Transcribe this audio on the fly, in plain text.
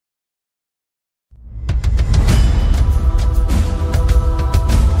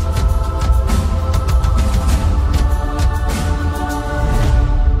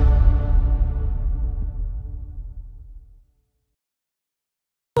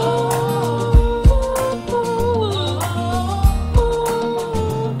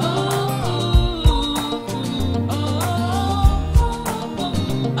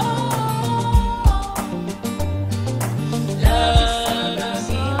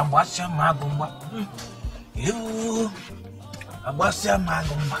Abasia Magumba. You Abasia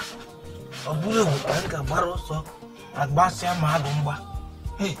Magumba. A blue Kanka Baroso, Abasia Magumba.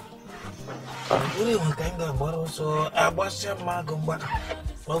 Hey, a blue Kanka Baroso, Abasia Magumba.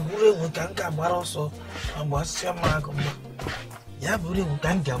 A blue Kanka Baroso, Abasia Magumba. Ya blue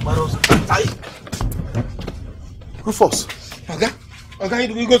Kanka Baroso. Rufus.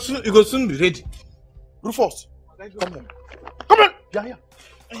 Okay, you go soon be ready. Rufus, come on. Come on! Yeah.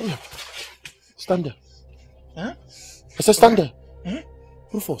 Come here. Stand there. Huh? I said stand there. Huh?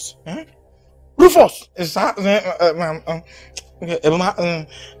 Rufus. Huh? Rufus! Is that I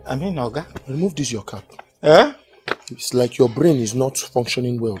mean, Oga. Remove this your cap. Eh? It's like your brain is not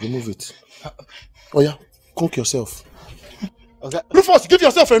functioning well. Remove it. Oh yeah, cook yourself. Okay. Rufus, give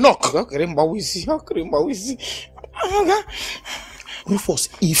yourself a knock. Okay. Rufus,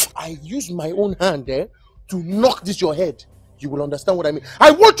 if I use my own hand to knock this your head, you will understand what I mean.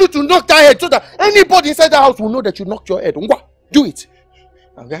 I want you to knock that head so that anybody inside the house will know that you knocked your head. Do it.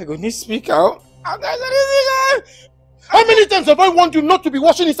 Okay, go need speak out. How many times have I warned you not to be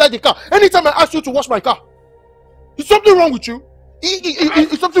washing inside the car? Anytime I ask you to wash my car. Is something wrong with you?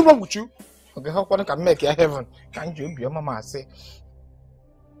 Is something wrong with you? Okay, how can make your heaven? Can you be your mama say?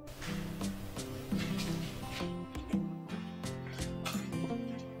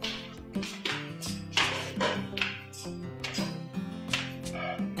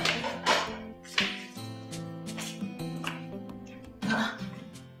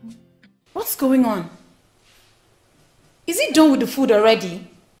 What's going on? Is he done with the food already?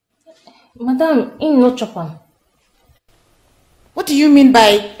 Madam, in no chopan. What do you mean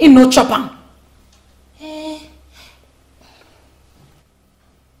by in no chopan?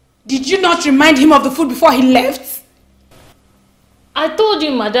 Did you not remind him of the food before he left? I told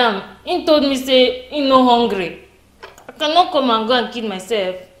you, madam. He told me say he no hungry. I cannot come and go and kill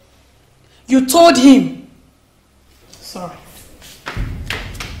myself. You told him? Sorry.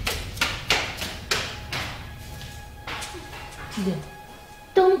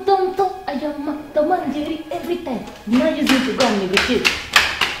 Tom, I am the man Jerry every time. Now you need to go and negotiate.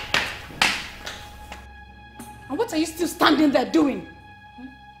 And what are you still standing there doing?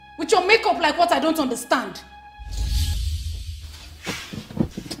 With your makeup like what I don't understand.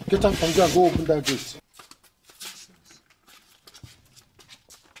 Get up and go open that gate.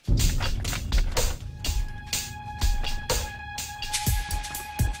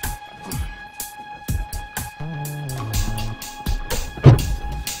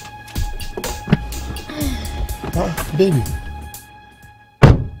 Baby.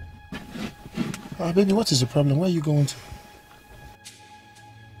 Baby, what is the problem? Where are you going to?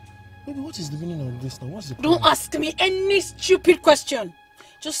 Baby, what is the meaning of this now? What's the problem? Don't ask me any stupid question.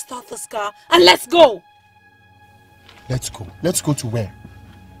 Just start this car and let's go. Let's go. Let's go to where?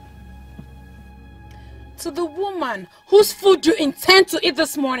 To the woman whose food you intend to eat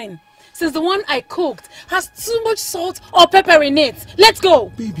this morning. Since the one I cooked has too much salt or pepper in it. Let's go.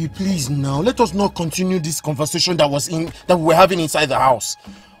 Baby, please now. Let us not continue this conversation that we were having inside the house.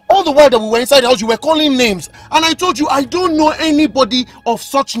 All the while that we were inside the house, you were calling names. And I told you I don't know anybody of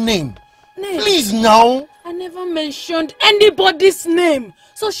such name. Please now. I never mentioned anybody's name.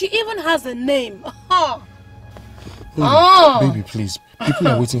 So she even has a name. Baby, please. People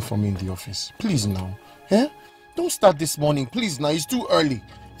are waiting for me in the office. Please now. Don't start this morning. Please now. It's too early.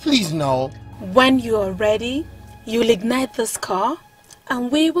 Please now. When you are ready, you'll ignite this car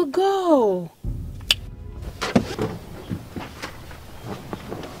and we will go.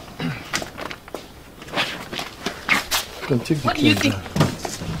 You can take the What do you think?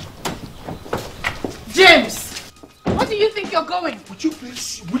 James! What do you think you're going? Would you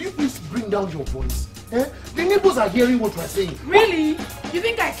please bring down your voice? The neighbors are hearing what we're saying. Really? You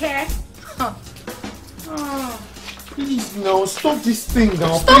think I care? Please now, stop this thing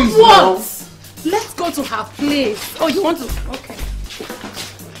now. Stop please what? Now. Let's go to her place. Oh, you want to? Okay.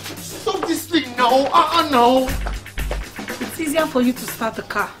 Stop this thing now. No. It's easier for you to start the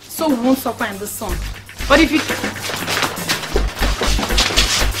car, so we won't suffer in the sun. But if you...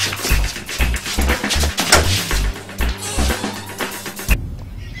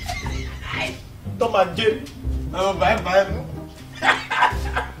 Tom and Jerry. Oh, bye.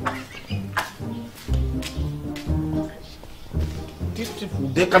 These people,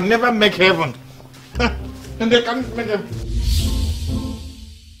 they can never make heaven. And they can't make heaven.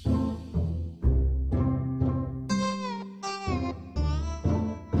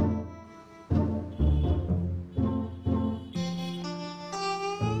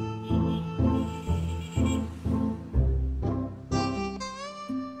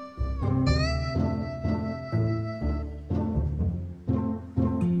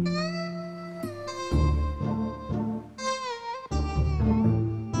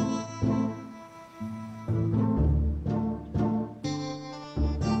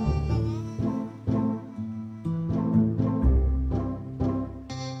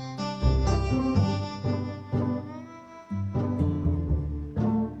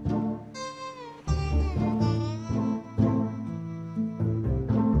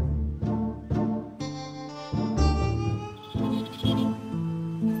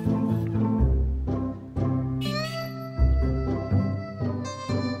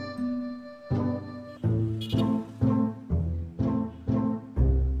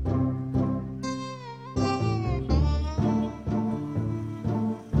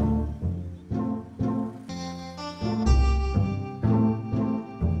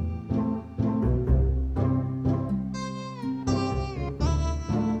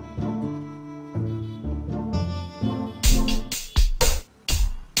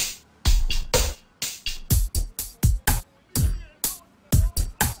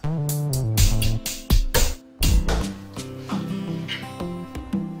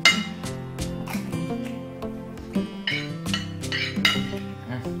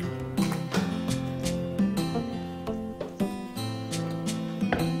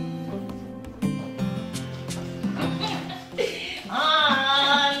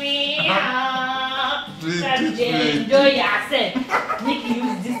 enjoy yourself. Make you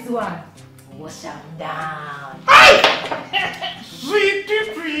use this one. Wash them down.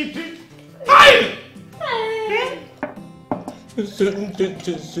 Sweetie. Hi! I don't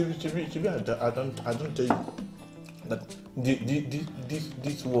tell you that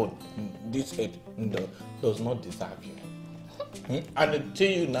this word, this head does not deserve you. And I tell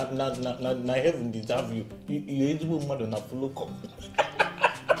you, na heaven deserve you. You eligible more than a full cup.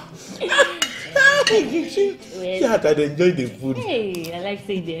 Yeah, I enjoy the food. Hey, I like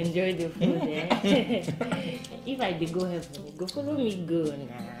saying they enjoy the food. If I did go heaven, go follow me go now.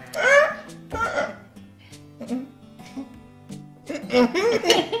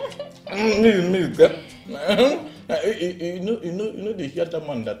 You know the theater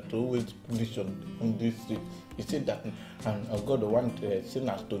man that always preach on this street. He said that God want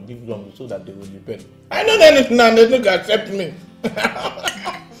sinners to give wrong so that they will repent. I know anything and they don't accept me.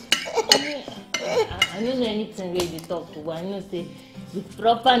 I don't know anything where you talk to, but I know say with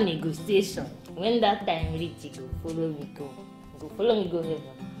proper negotiation, when that time reach, you go follow me go. Go follow me go heaven.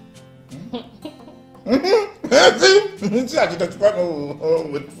 See, I just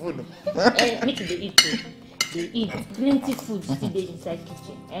with food. Make they eat too. They eat plenty food still dey inside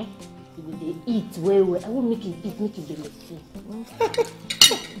kitchen. They eat well. I won't make it eat, make it delicious.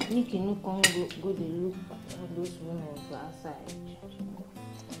 Make you no come go dey look all those women for outside.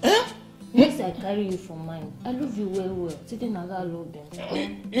 Yes, I carry you for mine. I love you well. Sitting as I love them.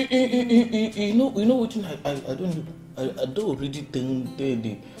 You know what I don't do. I don't already think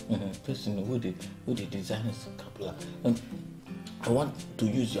the person who the design scapula. I want to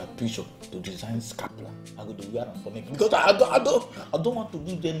use your picture to design scapula. I go to wear it for me because I don't want to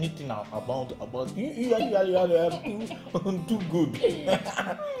do anything about you. You are too good.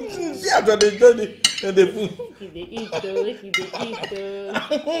 See how they enjoy the food. They eat though.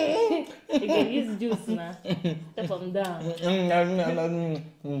 You can use juice now. Step them down.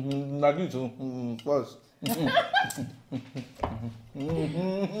 Like this first.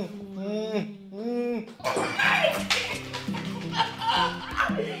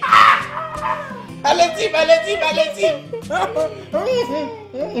 Allez-y.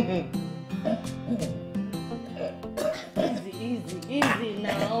 Easy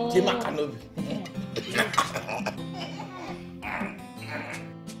now.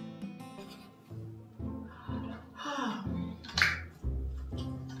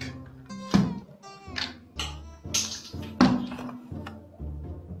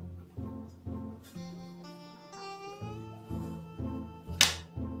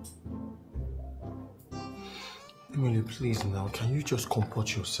 Emily, please now, can you just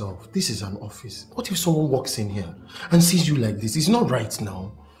comport yourself? This is an office. What if someone walks in here and sees you like this? It's not right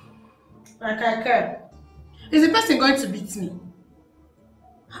now. Okay. Is the person going to beat me?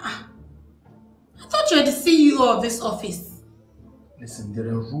 I thought you were the CEO of this office. Listen, there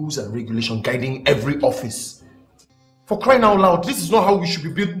are rules and regulations guiding every office. For crying out loud, this is not how we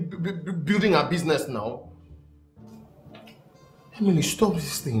should be building our business now. Emily, stop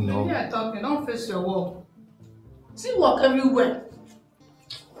this thing now. Yeah, talking. Don't face your wall. See work everywhere.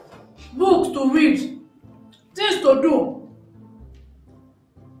 Books to read. Things to do.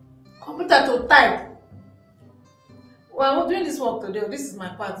 Computer to type. Well, I'm doing this work today. This is my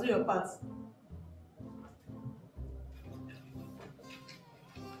part. Do your part.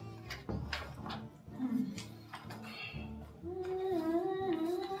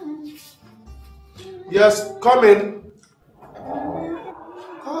 Yes, come in.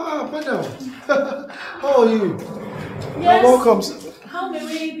 Ah, madam. How are you? Yes. Welcome. How may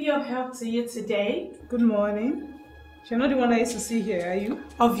we be of help to you today? Good morning. You're not the one I used to see here, are you?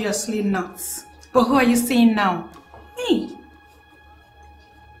 Obviously not. But who are you seeing now? Me.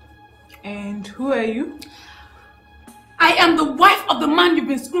 And who are you? I am the wife of the man you've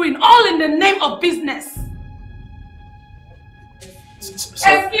been screwing, all in the name of business.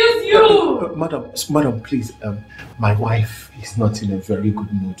 Excuse you! Madam, please. My wife is not in a very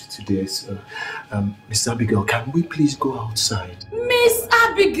good mood today, so Miss Abigail, can we please go outside? Miss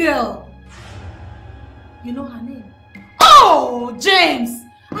Abigail! You know her name? Oh, James!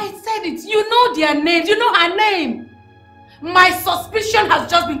 I said it. You know their names. You know her name. My suspicion has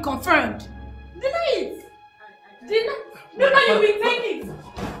just been confirmed. Deny it. No, you will take it.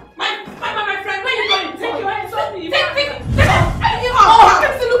 My friend, where are you going? Take it. Take it.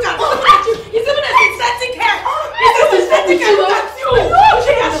 Look at you. It's even a synthetic hair. It's a synthetic hair. Look at you. You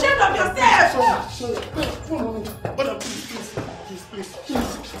should be ashamed of yourself. Madam, please.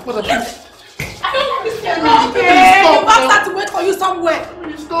 Madam, please. I don't want this hair. Okay, the bastard to wait for you somewhere.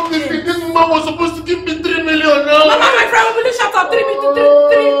 Stop this. This woman was supposed to give me 3 million now. Mama, my friend, will you shut up? 3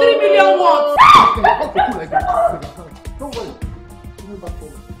 million what? Okay,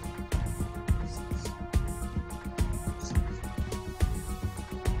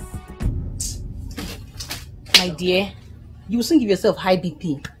 My dear, you will soon give yourself high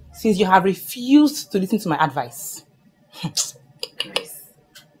BP since you have refused to listen to my advice. Grace,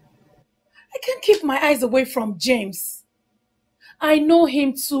 I can't keep my eyes away from James. I know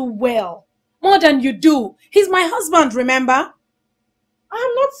him too well. More than you do. He's my husband, remember? I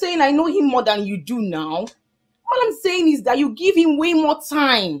am not saying I know him more than you do now. All I'm saying is that you give him way more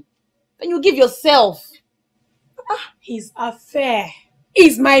time than you give yourself. His affair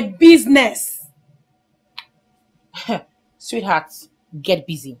is my business. Sweetheart, get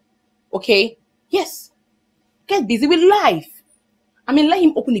busy. Okay? Yes. Get busy with life. I mean, let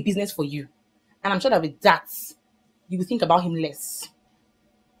him open a business for you. And I'm sure that with that, you will think about him less.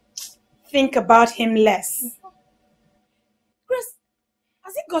 Think about him less? Grace,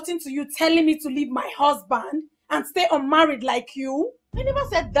 has it gotten to you telling me to leave my husband and stay unmarried like you? I never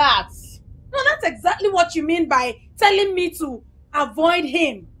said that. No, that's exactly what you mean by telling me to avoid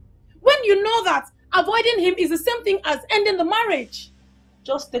him. When you know that avoiding him is the same thing as ending the marriage.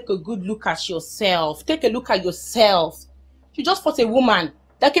 Just take a good look at yourself. Take a look at yourself. You just fought a woman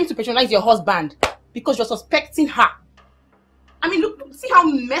that came to patronize your husband because you're suspecting her. I mean, look, see how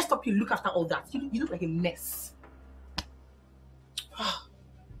messed up you look after all that. You look like a mess.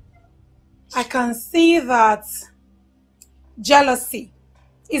 I can see that jealousy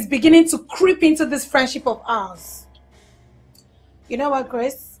is beginning to creep into this friendship of ours. You know what,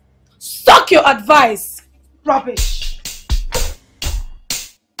 Grace? Suck your advice. Rubbish.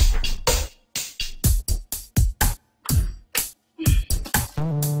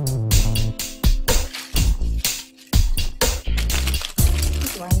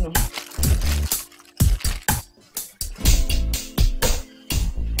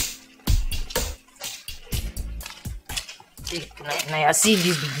 Now I see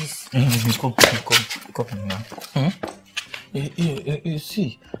this. Come now. You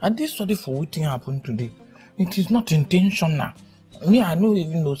see, I did sorry for what happened today. It is not intentional. Me, I know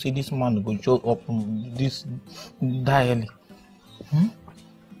even though say this man will show up this diary.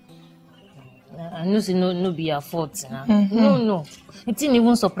 I know say no be your fault. No. It didn't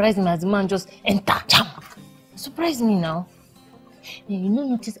even surprise me as the man just enter. Surprise me now. You know,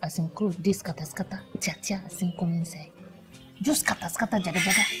 notice as in clothes, this scatter, tia, as in come inside. Just scatter, jaga.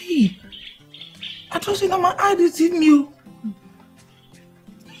 Hey, I told you that my eye deceived me.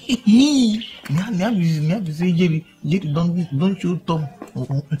 Now say Jerry, don't show Tom.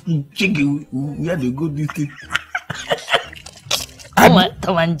 Check it, where they go this thing.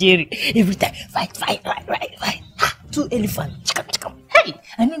 Tom and Jerry, every time fight. Two elephants. Hey,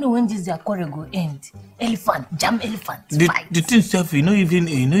 I don't know when this their quarrel go end. Elephant, jam elephant, fight. The thing self, you know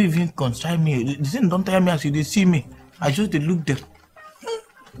even concern me. The thing don't tell me as they see me. I just look them.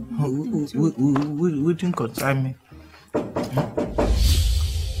 We didn't concern me.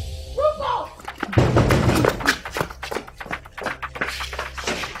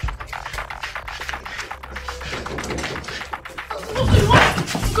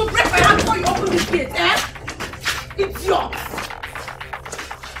 Go break my hand before you open this gate, eh? It's yours.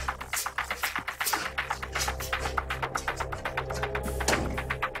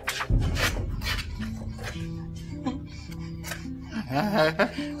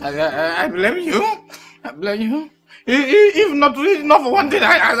 I blame you. I blame you. If not for one thing,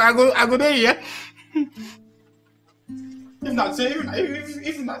 I go there, yeah. If not, say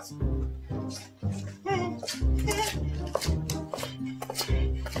if not.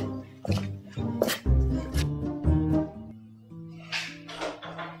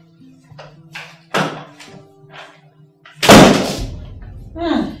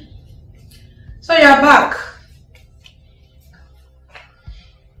 So you're back.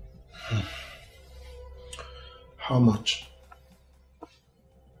 How much?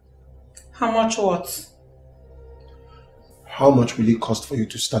 How much what? How much will it cost for you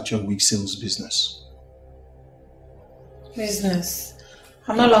to start your wig sales business? Business?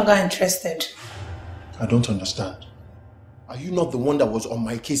 I'm no longer interested. I don't understand. Are you not the one that was on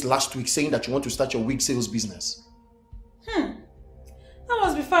my case last week saying that you want to start your wig sales business? That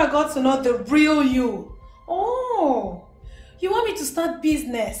was before I got to know the real you. Oh, you want me to start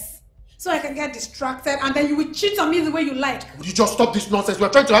business so I can get distracted and then you will cheat on me the way you like? Would you just stop this nonsense? We're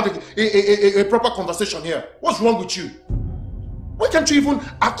trying to have a proper conversation here. What's wrong with you? Why can't you even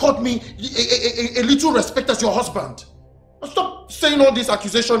accord me a little respect as your husband? Stop saying all this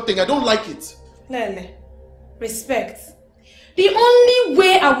accusation thing. I don't like it. Lele, respect. The only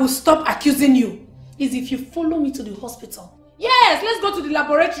way I will stop accusing you is if you follow me to the hospital. Yes, let's go to the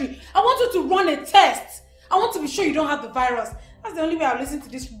laboratory. I want you to run a test. I want to be sure you don't have the virus. That's the only way I'll listen to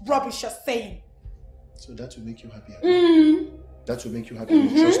this rubbish you're saying. So that will make you happy, Abby? That will make you happy.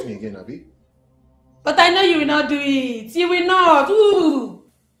 You trust me again, Abby? But I know you will not do it. You will not. Ooh.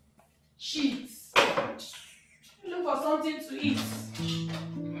 Shit. Look for something to eat.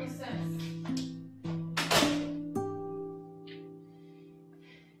 Nonsense.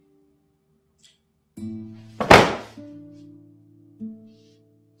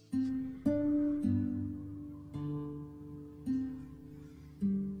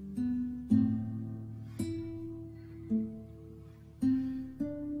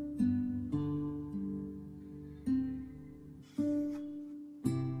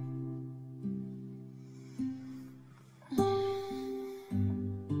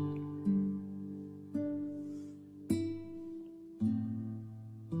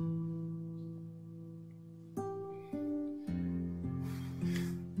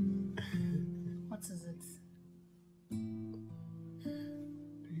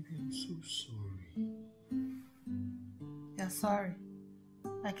 Sorry.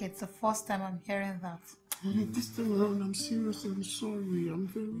 Like it's the first time I'm hearing that. This time around, I'm serious. I'm sorry. I'm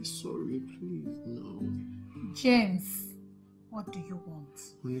very sorry. Please, no. James, what do you want?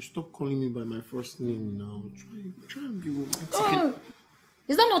 When you stop calling me by my first name now, try and be romantic. Oh,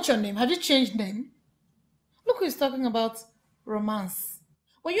 is that not your name? Have you changed name? Look who is talking about romance.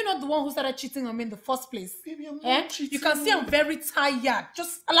 Were you not the one who started cheating on me in the first place? Baby, I'm not cheating. You can see I'm very tired.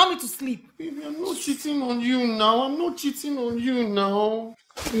 Just allow me to sleep. Baby, I'm not cheating on you now. I'm not cheating on you now.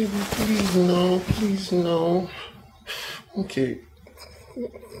 Baby, please no. Please no. Okay.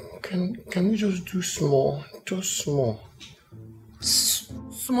 Can we just do small? Just small.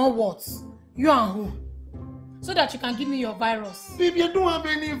 Small what? You and who? So that you can give me your virus. Baby, I don't have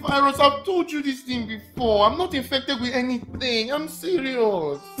any virus. I've told you this thing before. I'm not infected with anything. I'm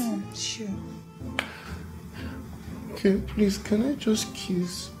serious. Sure. Okay, please, can I just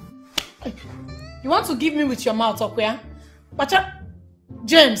kiss? You want to give me with your mouth, okay? But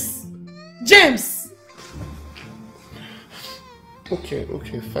James! James! Okay,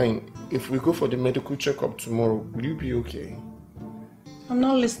 fine. If we go for the medical checkup tomorrow, will you be okay? I'm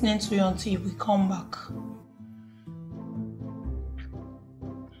not listening to you until we come back.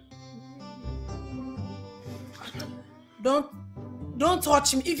 Don't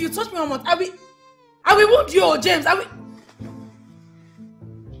touch me. If you touch me one more, I will wound you, James.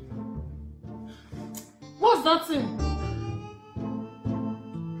 What's that thing?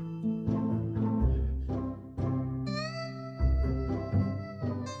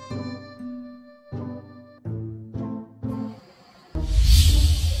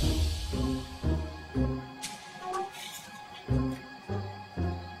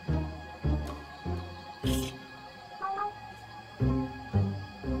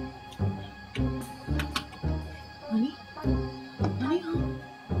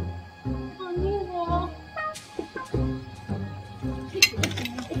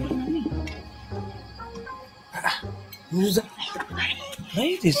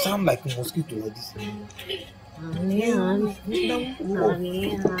 Why they sound like a mosquito like this?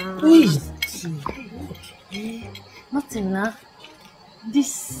 Nothing now.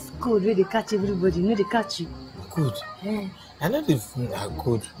 This code where they catch everybody, they catch you. Good. I know the food are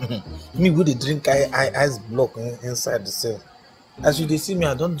good. Me with the drink ice block inside the cell. As you see me,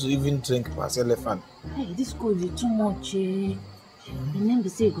 I don't even drink past elephant. Hey, this code is too much. And then they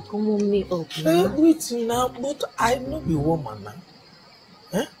say you come warm me up. Wait now, but I know be woman now.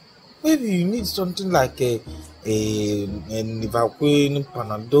 Maybe you need something like a Nivaqueen,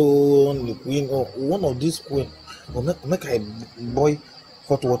 Panadol, Liquin, or one of these queen. Or make a boy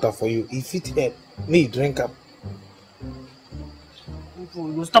hot water for you. If it help, me drink up.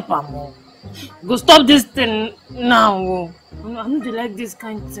 Go stop, Amo. Go stop this thing now. I need to like this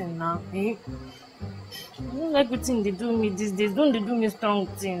kind of thing now. I don't like what thing they do me these days. Don't they do me strong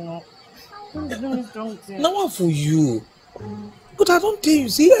thing? No. Don't they do me strong thing? Now what for you? But I don't tell you,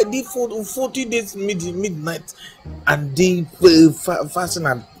 see, I did for 40 days midnight and they fasting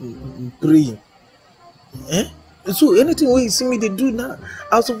and praying. So anything where you see me they do now,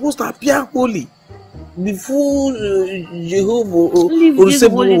 I was supposed to appear holy before Jehovah. Leave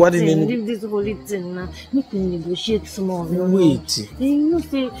this holy thing now. Make me negotiate small. Wait. You know,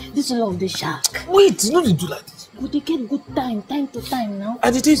 say this is of the shark. Wait, you know they do like this. But they get good time to time now. I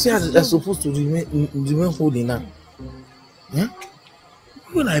did say I'm supposed to remain holy now. Yeah?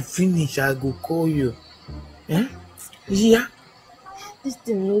 When I finish, I go call you. Yeah? Yeah? This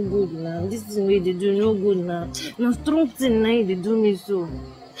thing no good now. This thing way they do no good now. Now strong thing now they do me so.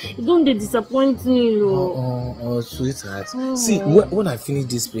 Don't they disappoint me, though? Oh, sweetheart. See, when I finish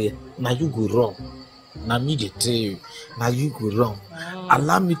this prayer, now you go wrong. Now me they tell you. Now you go wrong.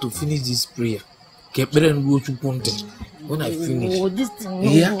 Allow me to finish this prayer. When I finish. Oh, this thing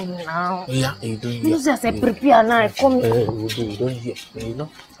Yeah. now. Yeah, you don't hear. You just say prepare now. Come. You don't hear. You know.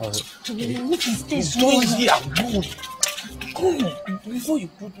 This is this. Don't hear. Go. Before you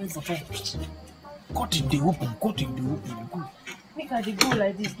put me for trouble. Cut in the open. Cut in the open. Go. Make I go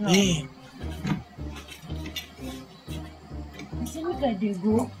like this now. Yeah. You say make I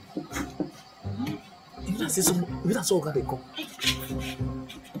go. If that's all they go.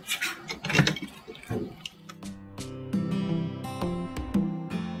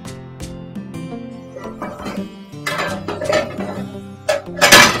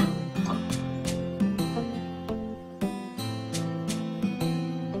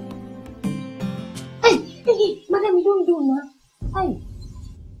 Hey, madam, you don't do now. Hey.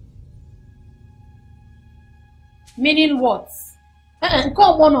 Meaning what?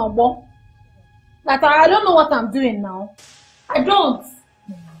 Come one on one. That I don't know what I'm doing now. I don't.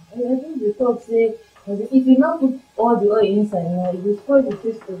 I think the thought say if you now put all the oil inside now, you spoil the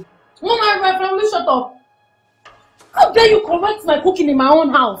system. Oh my family, shut up. How dare you correct my cooking in my own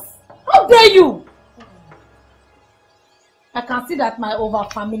house? How dare you? I can see that my over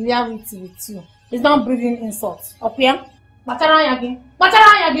familiarity with you is now bringing insults. Okay? Batara yagin.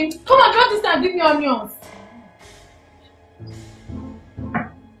 Come on, drop this and give me onions.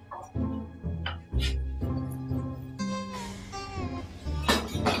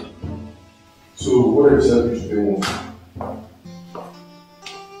 So, what exactly do they want?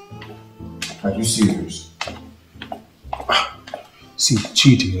 Are you serious? See,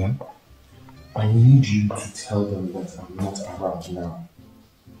 Chidi, yeah? I need you to tell them that I'm not around now.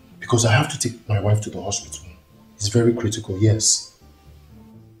 Because I have to take my wife to the hospital. It's very critical, yes.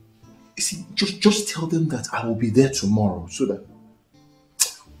 You see, just tell them that I will be there tomorrow so that...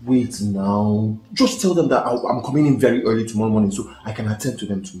 Wait now. Just tell them that I'm coming in very early tomorrow morning so I can attend to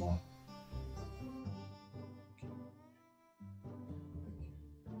them tomorrow.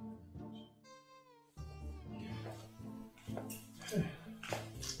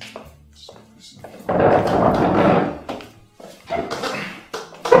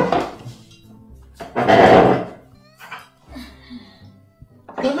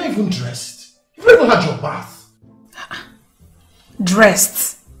 You're not even dressed. You've not even had your bath.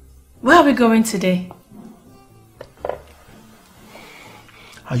 Dressed? Where are we going today?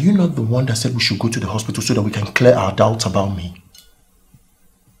 Are you not the one that said we should go to the hospital so that we can clear our doubts about me?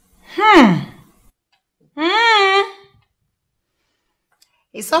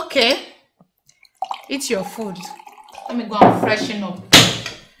 It's okay. Eat your food. Let me go and freshen up.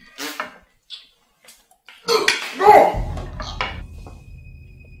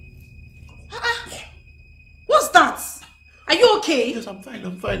 What's that? Are you okay? Yes, I'm fine.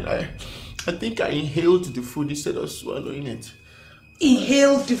 I think I inhaled the food instead of swallowing it.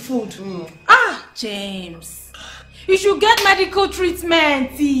 Inhaled the food? James. You should get medical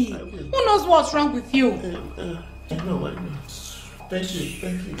treatment. Who knows what's wrong with you? I know.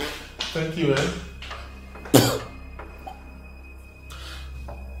 Thank you, eh?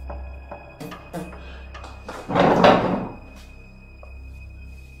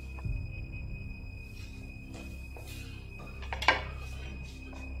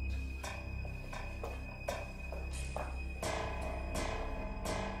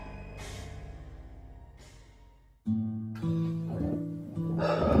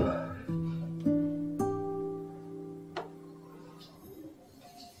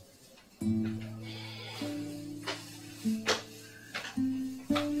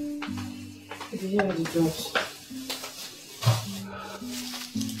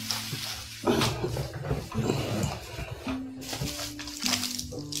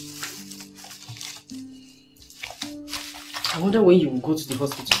 I wonder when you will go to the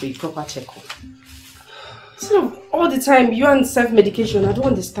hospital for a proper checkup. Instead of all the time you and self-medication, I don't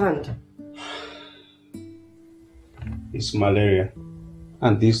understand. It's malaria,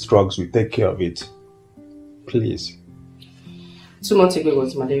 and these drugs will take care of it. Please. 2 months ago it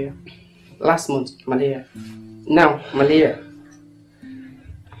was malaria. Last month, malaria. Now, malaria.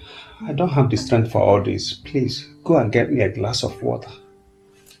 I don't have the strength for all this. Please, go and get me a glass of water.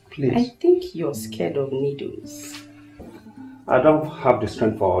 Please. I think you're scared of needles. I don't have the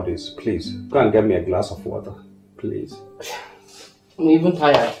strength for all this. Please, go and get me a glass of water. Please. I'm even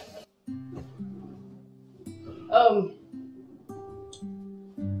tired.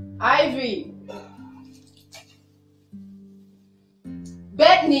 Ivy.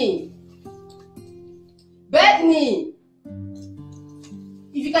 Bethany.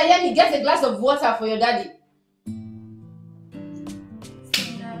 If you can hear me, get a glass of water for your daddy.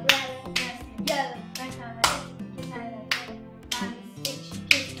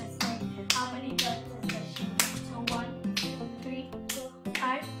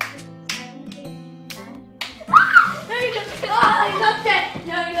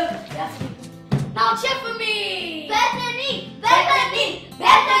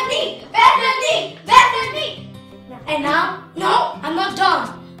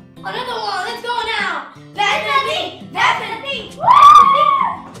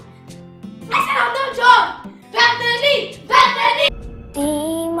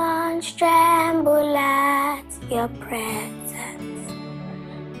 your presence.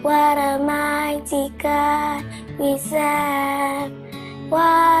 What a mighty God we serve.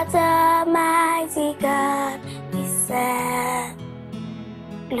 What a mighty God we serve.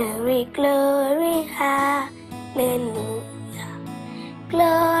 Glory, glory, hallelujah.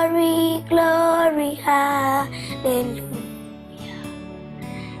 Glory, glory, hallelujah.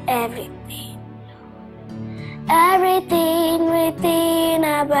 Everything within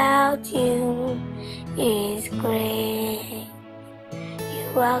about you is great.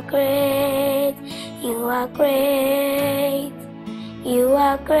 You are great, you are great, you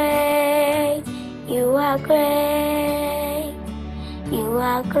are great, you are great, you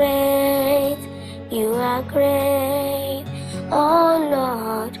are great, you are great. Oh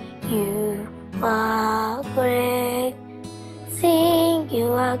Lord, you are great. Sing,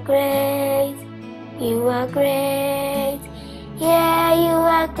 you are great, you are great. Yeah, you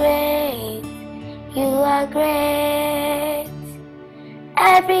are great, you are great.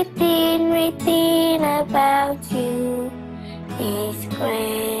 Everything written about you is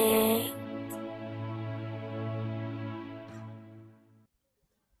great.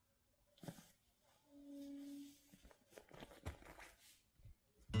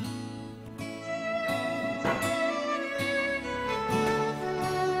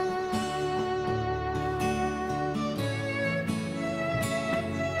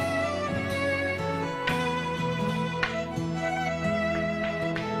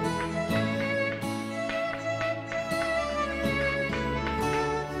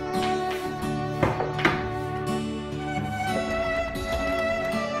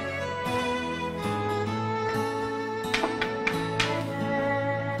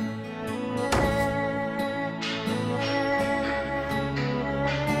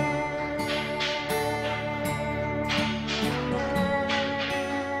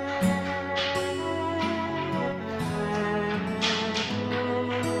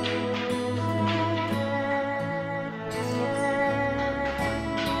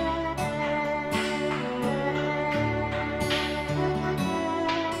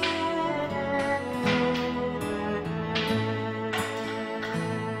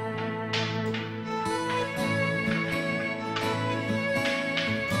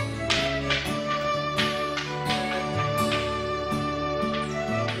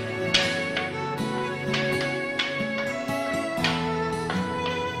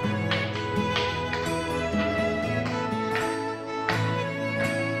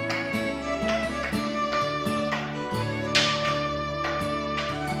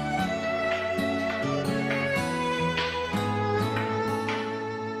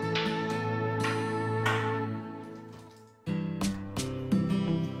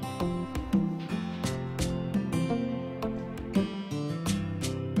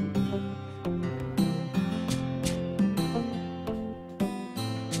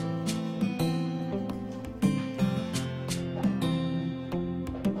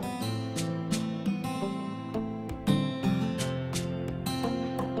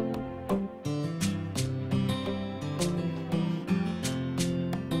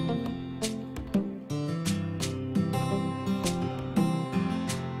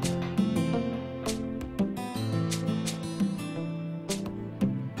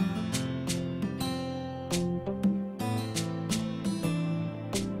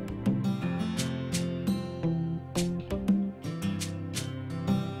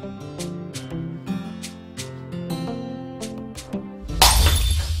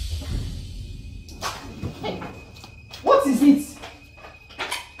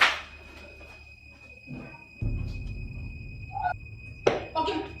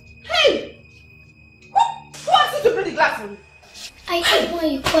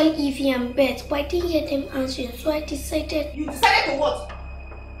 And bet, but I didn't hear them answering, so I decided. You decided to what?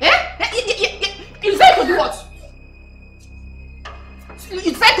 You decided to do what? You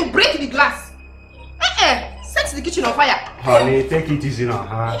decided to break the glass. Set the kitchen on fire. Honey, take it easy on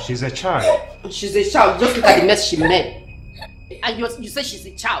her. She's a child. She's a child. Just look at the mess she made. And you say she's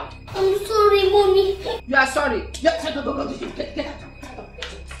a child. I'm sorry, Mommy. You are sorry. Get out.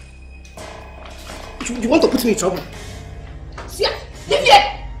 You want to put me in trouble? See, leave here.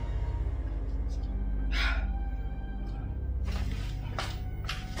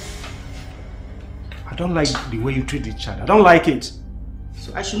 I don't like the way you treat the child. I don't like it.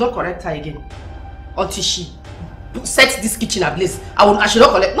 So I should not correct her again until she sets this kitchen ablaze. I should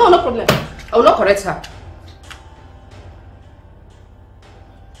not correct. No problem. I will not correct her.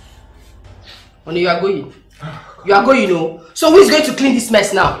 Honey, you are going. You are going, you know. So who is going to clean this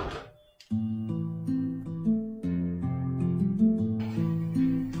mess now?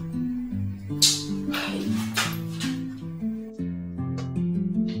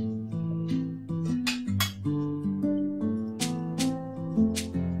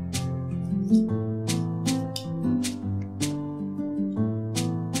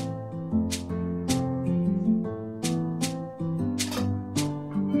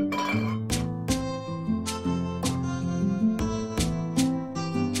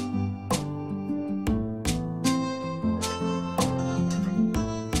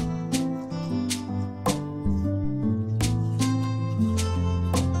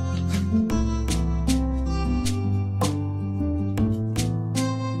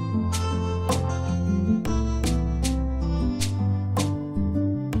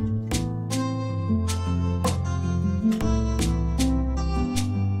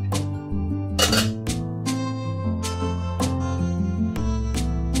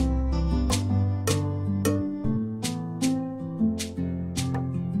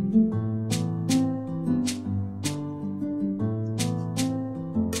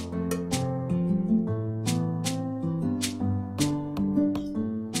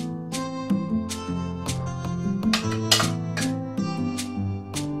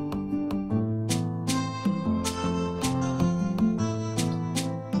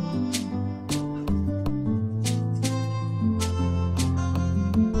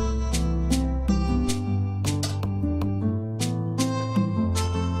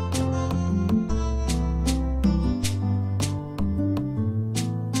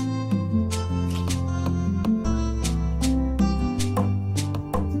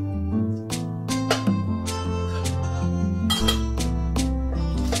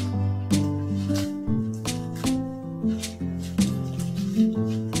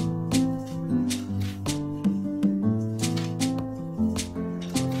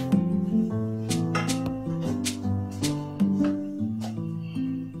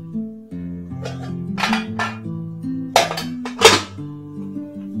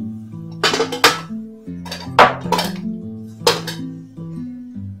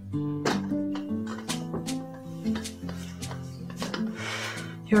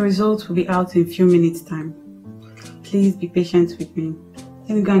 Your results will be out in a few minutes' time. Please be patient with me.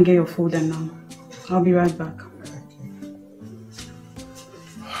 Let me go and get your folder now. I'll be right back.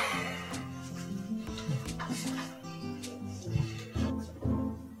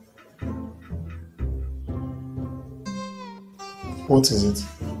 What is it?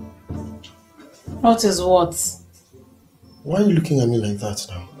 What is what? Why are you looking at me like that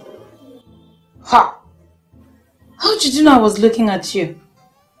now? Ha! How did you know I was looking at you?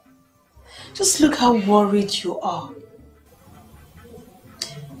 Just look how worried you are.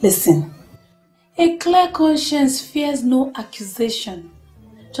 Listen, a clear conscience fears no accusation.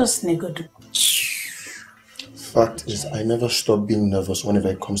 Just negotiate. Fact is, I never stop being nervous whenever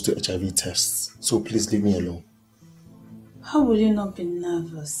it comes to HIV tests. So please leave me alone. How will you not be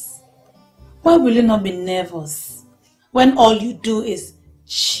nervous? Why will you not be nervous when all you do is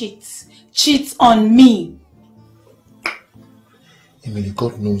cheat? Cheat on me. Emily,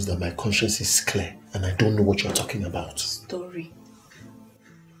 God knows that my conscience is clear and I don't know what you're talking about. Story.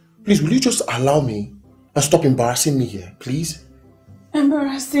 Please, will you just allow me and stop embarrassing me here, please?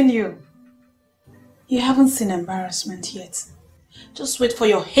 Embarrassing you? You haven't seen embarrassment yet. Just wait for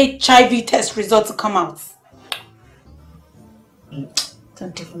your HIV test result to come out.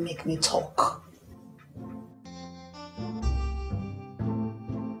 Don't even make me talk.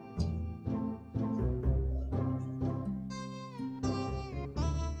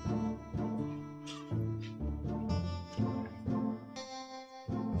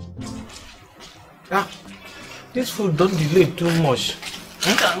 Ah, this food don't delay too much.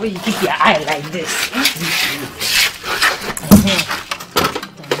 Why you keep your eye like this?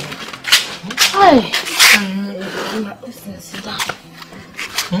 Hi. Listen, sit down.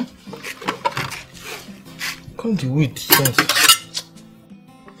 Come to wait, sense.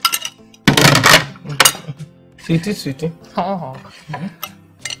 Sweetie, sweetie. Oh.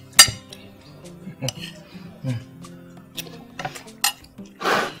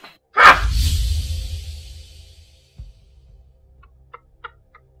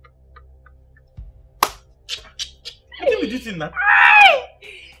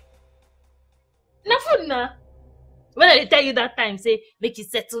 Na food na. When I tell you that time, say make you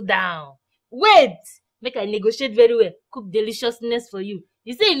settle down. Wait, make I negotiate very well. Cook deliciousness for you.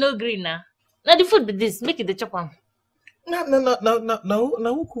 You say you no green na. Now the food be this. Make it the chop am.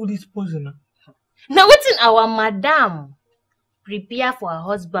 No. Who cook this poison na? Now wetin our madam prepare for her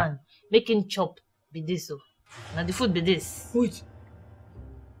husband, making chop be this so. Now the food be this. Wait.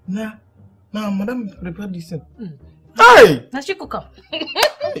 Nah, madam prepare this thing. Hey! Now she cook am.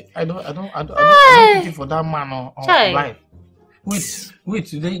 I don't pity for that man on life. Wait,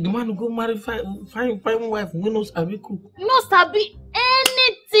 the man who go marry fine wife who knows how to cook. No sabi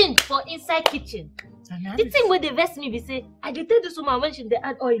anything for inside kitchen. The thing where they vex me be say, I dey tell this woman when she dey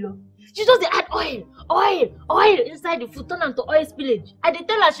add oil. She just dey add oil inside the food, turn am to oil spillage. I dey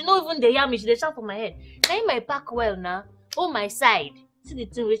tell her she no even dey hear me, she dey shout for my head. Now in my pack well now, on my side. See the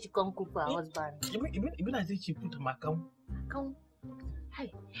thing where she come cook for her husband. Even I say she put my account. I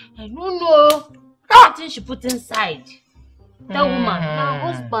don't know. The thing she put inside. That woman, now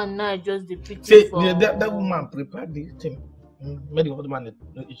husband now just the pretty for. That woman prepared this thing. Made the husband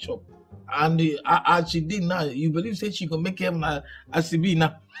eat shop. And as she did now, you believe say she gonna make him as she be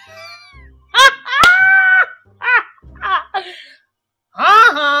now.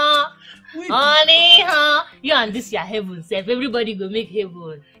 Honey, you and this your heaven self. Everybody go make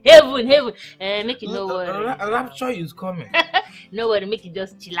heaven. Make it no worry. Rapture is coming. No worry, make it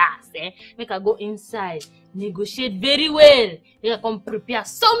just chillax. Make her go inside, negotiate very well. Make her come prepare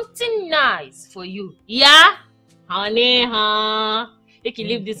something nice for you. Yeah, honey, Make you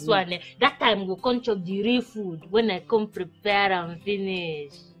leave this one. That time go come chop the real food when I come prepare and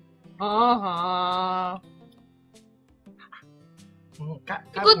finish.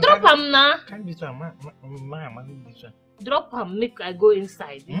 Go drop am now. Can't this one, this one. Drop am, make I go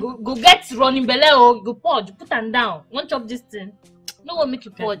inside. Go get running belly or go purge. Put am down. Want chop this thing? No one make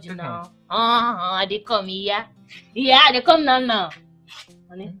you purge now. They come here. Yeah, they come now.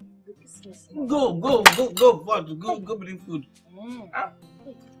 Honey, go, go bring food.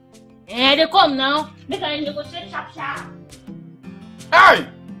 They come now. Make I negotiate sharp. Hey!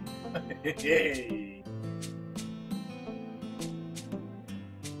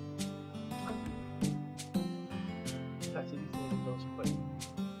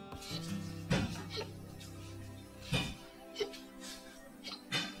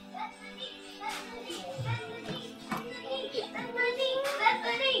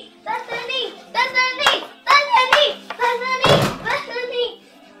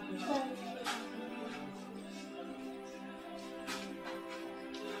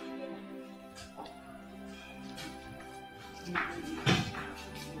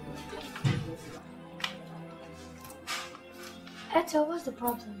 Etta, what's the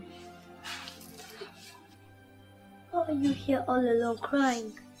problem? Why are you here all alone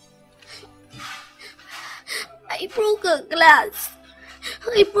crying? I broke a glass.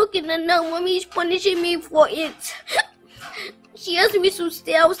 I broke it and now mommy is punishing me for it. She asked me to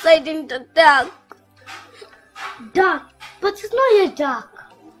stay outside in the dark. Dark? But it's not yet dark.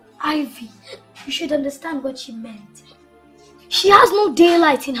 Ivy, you should understand what she meant. She has no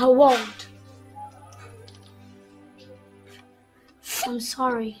daylight in her world. I'm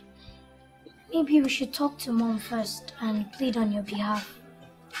sorry. Maybe we should talk to Mom first and plead on your behalf.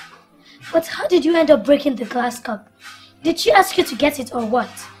 But how did you end up breaking the glass cup? Did she ask you to get it or what?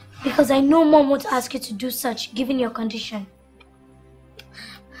 Because I know Mom won't ask you to do such given your condition.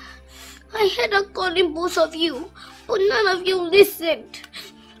 I heard her calling both of you, but none of you listened.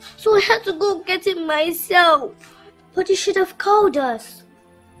 So I had to go get it myself. But you should have called us.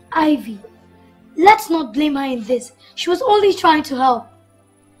 Ivy, let's not blame her in this. She was only trying to help.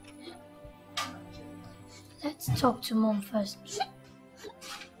 Let's talk to Mom first.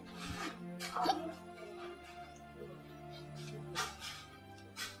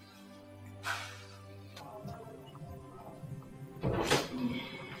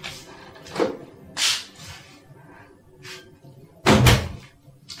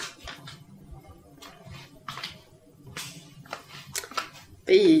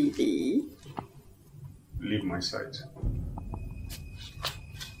 Baby. Leave my sight.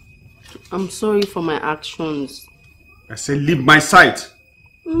 I'm sorry for my actions. I said leave my sight.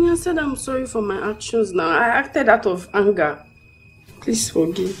 I said I'm sorry for my actions now. I acted out of anger. Please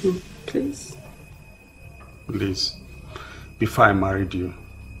forgive me. Please. Please. Before I married you,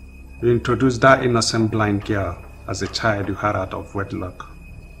 you introduced that innocent blind girl as a child you had out of wedlock.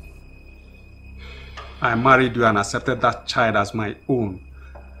 I married you and accepted that child as my own.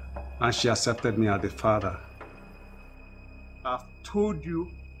 And she accepted me as the father. I've told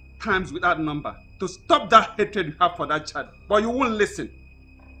you times without number to stop that hatred you have for that child, but you won't listen.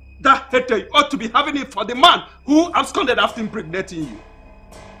 That hatred, you ought to be having it for the man who absconded after impregnating you.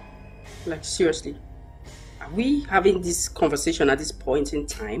 Like, seriously, are we having this conversation at this point in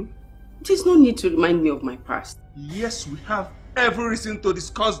time? There's no need to remind me of my past. Yes, we have every reason to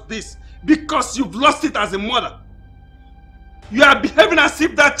discuss this because you've lost it as a mother. You are behaving as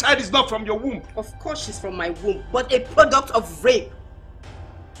if that child is not from your womb. Of course she's from my womb, but a product of rape.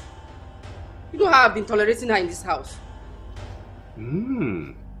 You know how I've been tolerating her in this house.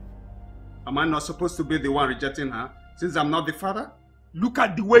 Am I not supposed to be the one rejecting her since I'm not the father? Look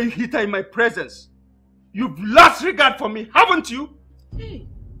at the way you hit her in my presence. You've lost regard for me, haven't you? Hey.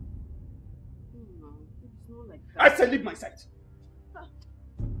 No, it's not like that. I said leave my sight.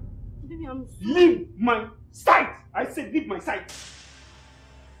 Baby, I'm sorry. Leave my sight! I said leave my sight. Is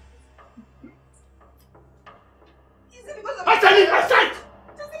it because of I said leave my sight!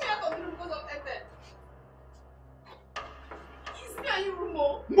 Doesn't mean I continue because of Ethel. Is me and you,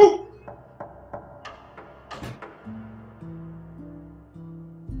 Rumo? Move!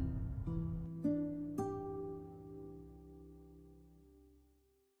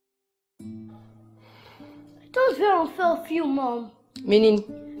 That was very unfair of you, Mom. Meaning?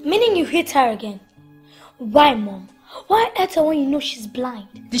 Meaning you hit her again. Why, Mom? Why hurt her when you know she's blind?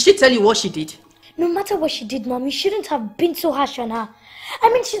 Did she tell you what she did? No matter what she did, Mom, you shouldn't have been so harsh on her.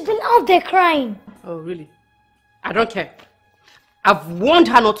 I mean, she's been out there crying. Oh, really? I don't care. I've warned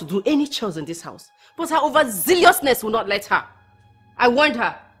her not to do any chores in this house. But her overzealousness will not let her. I warned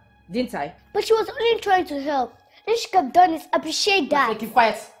her, didn't I? But she was only trying to help. Then she kept done it. Appreciate that. Keep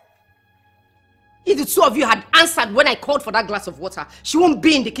quiet. If the two of you had answered when I called for that glass of water, she won't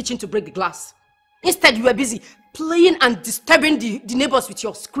be in the kitchen to break the glass. Instead, you were busy playing and disturbing the neighbors with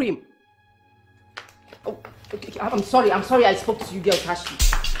your scream. Oh, okay, I'm sorry I spoke to you girls harshly.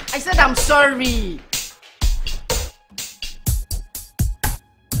 I said I'm sorry.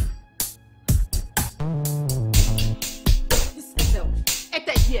 This Ethel.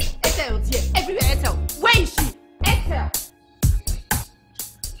 Ethel is here. Ethel is here. Everywhere Ethel. Where is she? Ethel.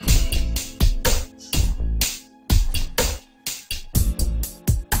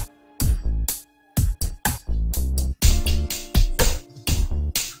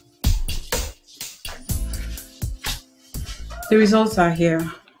 The results are here,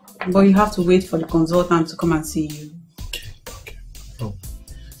 but you have to wait for the consultant to come and see you. Okay. Oh,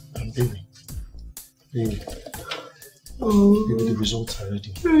 baby. Baby. Oh. Baby, the results are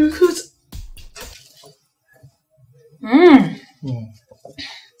ready.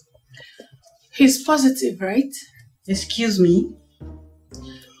 He's positive, right? Excuse me?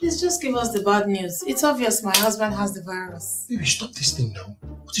 The Please just give us the bad news. It's obvious my husband has the virus. Baby, stop this thing now.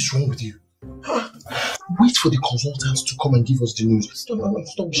 What is wrong with you? Wait for the consultants to come and give us the news. Stop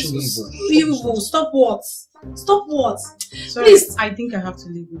wishing evil. Stop what? Stop what? Sorry, Please. I think I have to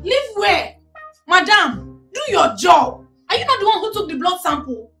leave. Leave where? Madam, do your job. Are you not the one who took the blood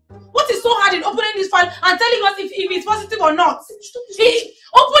sample? What is so hard in opening this file and telling us if it's positive or not?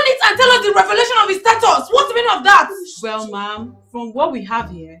 Open it and tell us the revelation of his status. What's the meaning of that? Well, ma'am, from what we have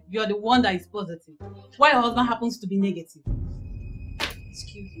here, you're the one that is positive, while your husband happens to be negative.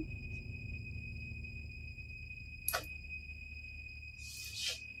 Excuse me.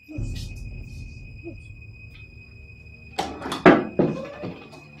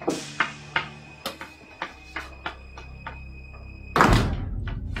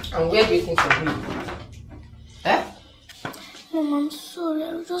 And where do you think you're going? Eh? Mom, I'm sorry.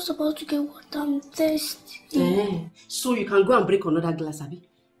 I was just about to get water. I'm thirsty. So you can go and break another glass, Abby?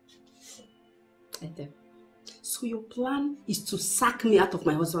 So your plan is to sack me out of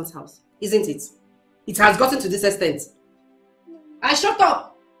my husband's house, isn't it? It has gotten to this extent. I shut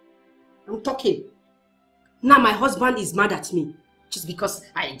up! I'm talking. Now my husband is mad at me just because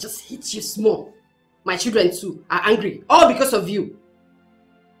I just hit you small. My children too are angry, all because of you.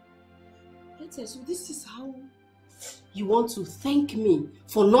 So this is how you want to thank me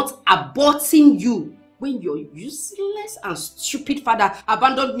for not aborting you when your useless and stupid father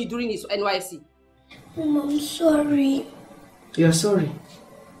abandoned me during his NYC. Mom, I'm sorry. You're sorry?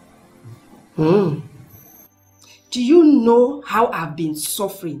 Do you know how I've been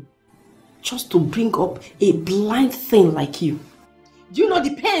suffering just to bring up a blind thing like you? Do you know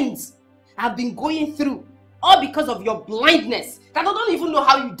the pains I've been going through all because of your blindness that I don't even know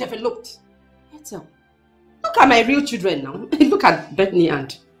how you developed? Look at my real children now. Look at Bethany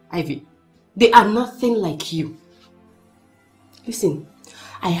and Ivy. They are nothing like you. Listen,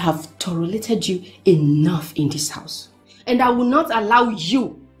 I have tolerated you enough in this house. And I will not allow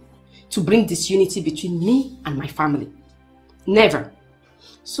you to bring disunity between me and my family. Never.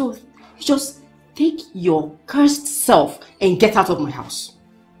 So just take your cursed self and get out of my house.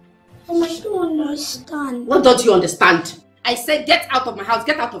 Mom, I don't understand. What don't you understand? I said get out of my house,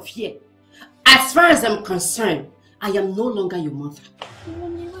 get out of here. As far as I'm concerned, I am no longer your mother.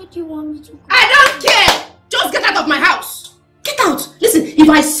 Mommy, where do you want me to go? I don't care! Just get out of my house! Get out! Listen, if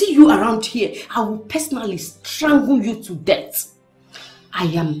I see you around here, I will personally strangle you to death. I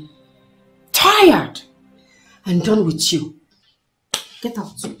am tired and done with you. Get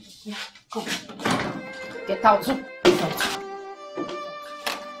out. Yeah, come. Get out. Get out.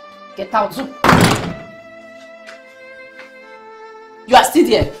 Get out. You are still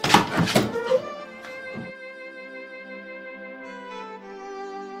there.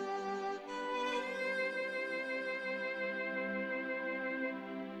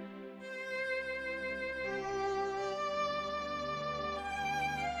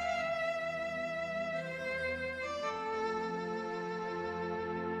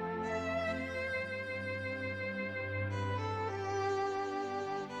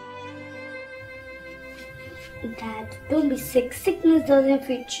 Dad, don't be sick. Sickness doesn't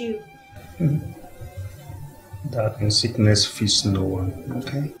fit you. That in sickness fits no one,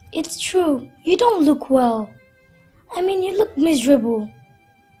 okay? It's true. You don't look well. I mean, you look miserable.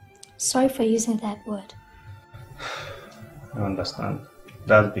 Sorry for using that word. I understand.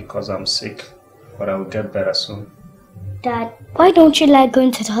 That's because I'm sick, but I will get better soon. Dad, why don't you like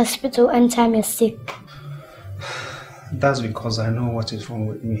going to the hospital anytime you're sick? That's because I know what is wrong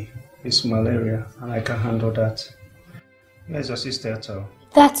with me. It's malaria, and I can handle that. Where's your sister, too?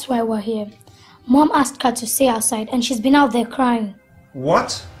 That's why we're here. Mom asked her to stay outside, and she's been out there crying.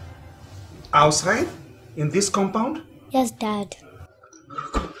 What? Outside? In this compound? Yes, Dad.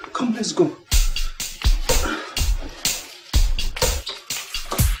 Come, let's go.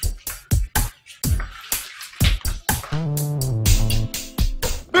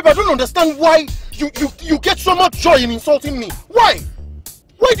 Babe, I don't understand why you get so much joy in insulting me. Why?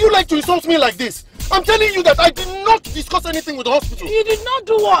 Why do you like to insult me like this? I'm telling you that I did not discuss anything with the hospital. You did not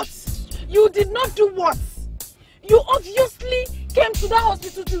do what? You did not do what? You obviously came to that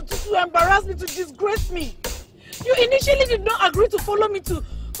hospital to embarrass me, to disgrace me. You initially did not agree to follow me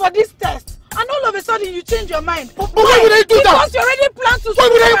for this test. And all of a sudden you change your mind. But why would I do that? Because you already planned to... Why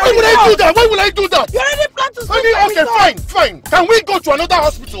would I do that? Why would I do that? You already planned to... Okay, fine. Can we go to another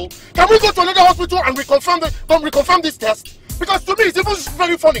hospital? Can we go to another hospital and reconfirm this test? Because to me, it's even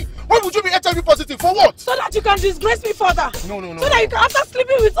very funny. Why would you be HIV positive? For what? So that you can disgrace me further. No. So that you can, after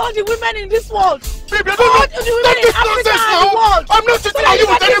sleeping with all the women in this world. Baby, I don't know. Stop this nonsense now. I'm not cheating on you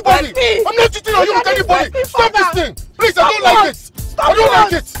with anybody. I'm not cheating on you with anybody. Stop this thing. Please, I don't like it. I don't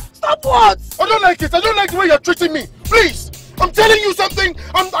like it. Stop what? I don't like it. I don't like the way you're treating me. Please. I'm telling you something.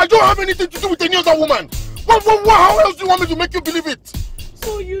 I don't have anything to do with any other woman. How else do you want me to make you believe it?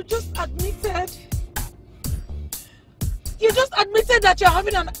 So you just admitted... You just admitted that you're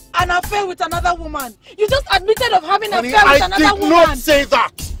having an affair with another woman. You just admitted of having an affair with another woman. I did not say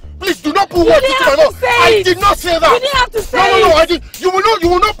that. Please do not put words into my mouth. I did not say that. You didn't have to say it. No, I did. You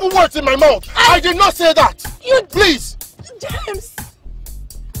will not put words in my mouth. I did not say that. Please. James.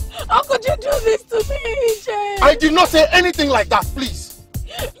 How could you do this to me, James? I did not say anything like that, please.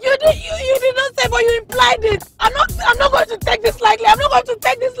 You did not say, but you implied it. I'm not going to take this lightly. I'm not going to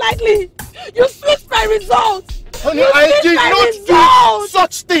take this lightly. You switched my results. Honey, I did not do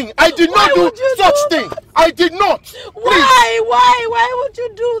such thing. I did not do such thing. I did not. Why would you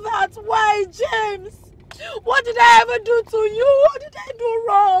do that? Why, James? What did I ever do to you? What did I do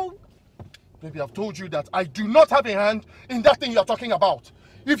wrong? Baby, I've told you that I do not have a hand in that thing you're talking about.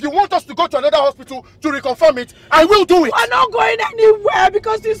 If you want us to go to another hospital to reconfirm it, I will do it. We're not going anywhere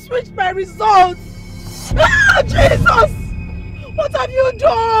because you switched my results. Ah, Jesus! What have you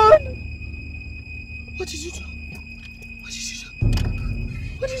done? What did you do?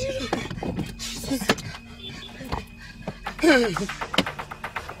 What did you do? Jesus.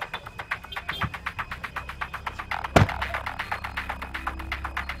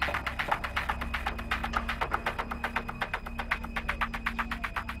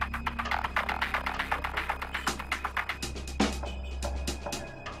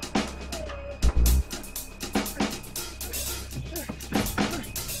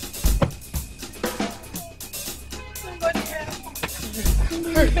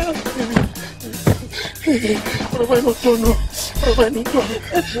 What have I not done? What have I not done?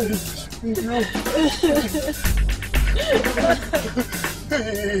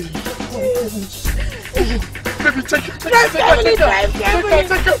 Baby, take it. Drive carefully.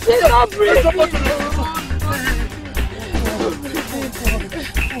 She's not breathing.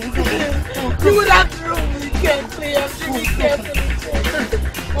 You would have to roll me carefully. I'm really carefully.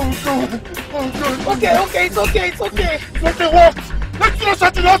 Oh God. Okay, it's okay. Okay, what? Let's not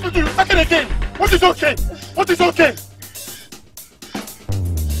start in the hospital. Second again. What is okay? What is okay?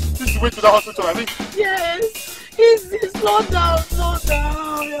 This is the way to the hospital, I think. Yes. Easy. Slow down.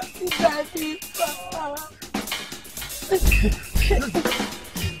 You're driving fast.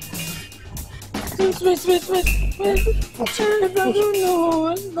 Wait. I don't know.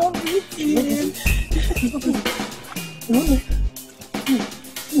 I'm not breathing.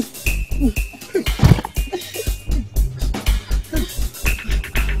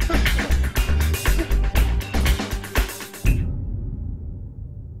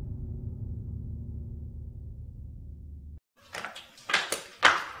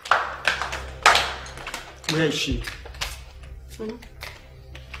 Where is she?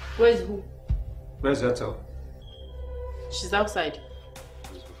 Where is who? Where's Ethel? She's outside.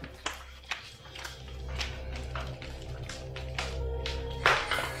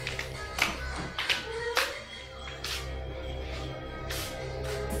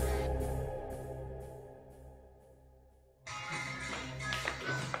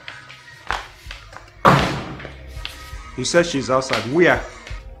 You said she's outside. Where?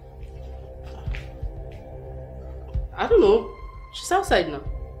 I don't know. She's outside now.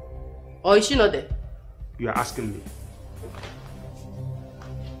 Or is she not there? You are asking me.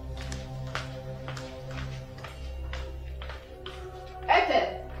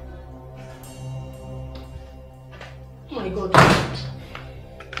 Ethel! Oh my God.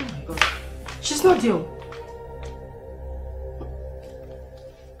 She's not there.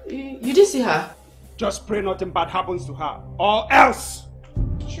 You didn't see her? Just pray nothing bad happens to her. Or else!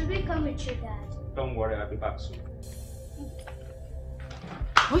 Should we come with you, Dad? Don't worry, I'll be back soon.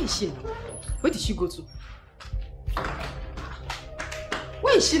 Where is she now? Where did she go to?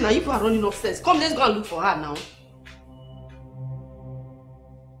 Where is she now? You are running upstairs. Come, let's go and look for her now.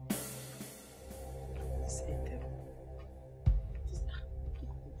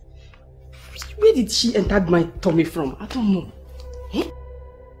 Where did she enter my tummy from? I don't know. Eh?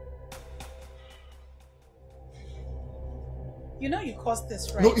 You know you caused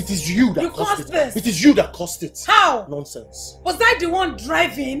this, right? No, it is you that caused it. This. It is you that caused it. How? Nonsense. Was I the one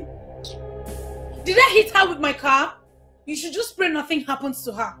driving? Did I hit her with my car? You should just pray nothing happens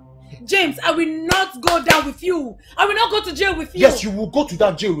to her. James, I will not go down with you. I will not go to jail with you. Yes, you will go to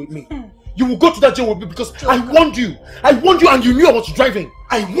that jail with me. You will go to that jail with me because I warned you. I warned you and you knew I was driving.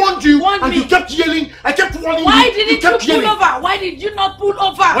 I warned you and you kept yelling. I kept warning you. Why didn't you pull yelling. over? Why did you not pull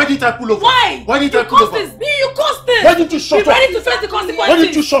over? Why didn't I pull over? Why? Why didn't I pull over? You caused this. Why didn't you shut up? Be ready to face the consequences. Why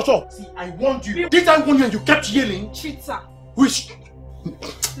didn't you shut up? See, I warned you. Didn't I warn you and you kept yelling? Cheater. Which...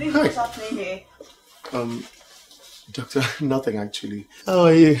 Please, what's happening here? Doctor, nothing actually. How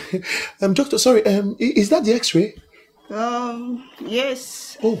are you? Doctor, sorry, is that the x-ray?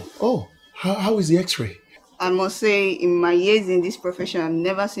 Yes. Oh, how is the x-ray? I must say, in my years in this profession, I've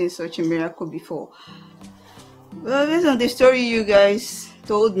never seen such a miracle before. Well, based on the story you guys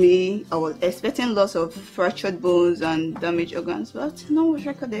told me, I was expecting loss of fractured bones and damaged organs, but none was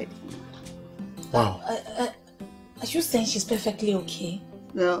recorded. Wow. Are you saying she's perfectly okay?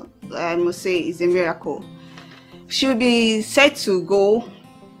 Well, I must say, it's a miracle. She'll be set to go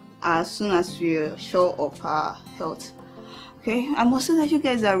as soon as we're sure of her health. Okay, I must say that you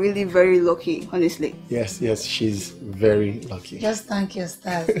guys are really very lucky, honestly. Yes, she's very lucky. Just thank your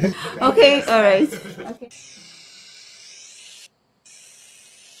stars. Okay, alright. Okay.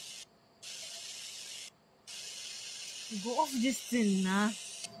 Go off this thing now.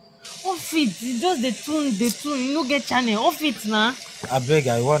 Off it. It's just the tune. You no get channel. Off it now. I beg,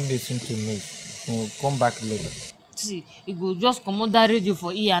 I want listen to me. We'll come back later. See, you go just comot that radio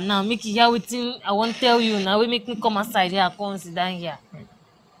for ear now. Make you hear wetin I wan tell you now. We make me come outside here. Come sit down here.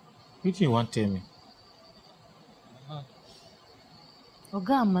 Wetin you want tell me?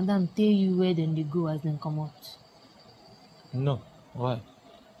 Oga and madam tell you where dem dey go as dem comot. No. Why?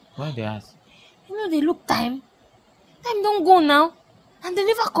 Why they ask? You know they look time. Time don go now. And they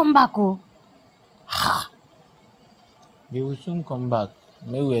never come back, oh. They will soon come back.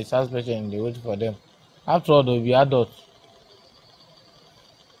 Maybe we start special and they wait for them. After all, they'll be adults.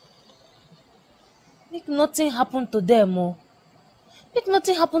 Make nothing happen to them, oh. Make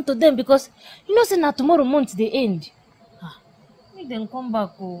nothing happen to them because you know say na tomorrow month they end. Make them come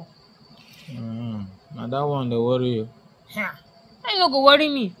back, oh. Now that one they worry you. I no go worry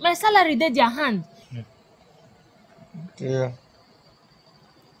me. My salary dey their hand. Yeah.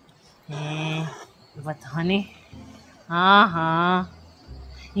 But honey, as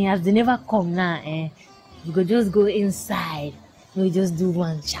they never come now, you go just go inside. We just do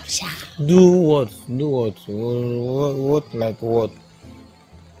one sharp. Do what? Do what? What like what?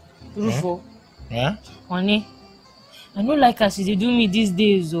 Rufo. Yeah? Honey, I no like as they do me these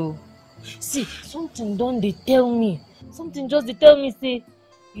days, oh. See, something don't they tell me. Something just they tell me say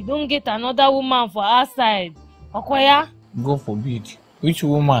you don't get another woman for our side. Okoya? God forbid. Which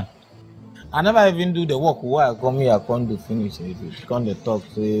woman? I never even do the work where I come here, I can't do finish it. Can't the talk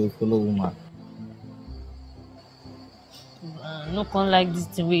to follow woman. No can like this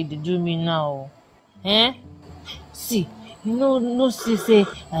thing way they do me now. See, you know, no say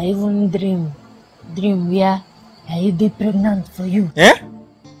I even dream where I be pregnant for you.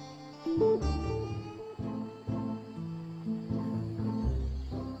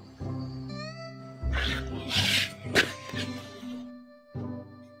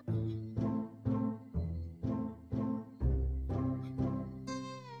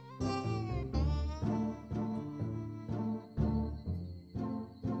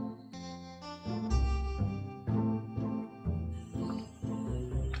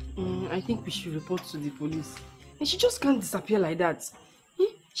 I think we should report to the police. And she just can't disappear like that.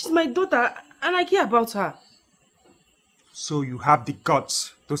 She's my daughter and I care about her. So you have the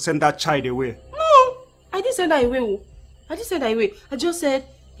guts to send that child away? No! I didn't send her away. I just said,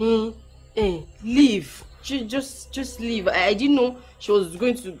 leave. She just leave. I didn't know she was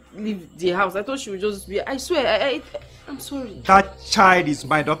going to leave the house. I thought she would just be... I swear, I'm sorry. That child is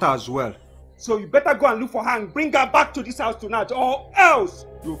my daughter as well. So you better go and look for her and bring her back to this house tonight, or else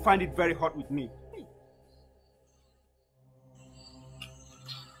you'll find it very hot with me.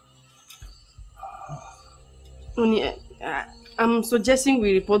 Honey, I'm suggesting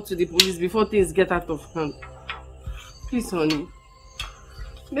we report to the police before things get out of hand. Please, honey.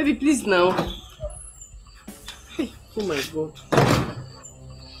 Baby, please now. Oh my God.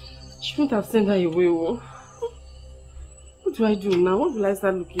 She wouldn't have sent her away. Oh. What do I do now? What will I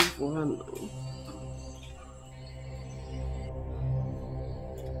start looking for her now?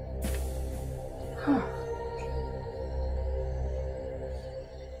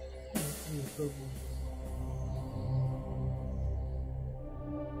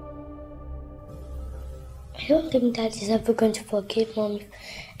 I don't think Dad is ever going to forgive Mom if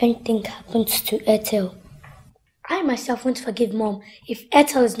anything happens to Ethel. I myself won't forgive Mom if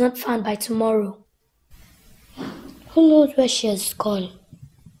Ethel is not found by tomorrow. Who knows where she has gone?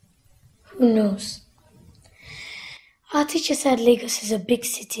 Who knows? Our teacher said Lagos is a big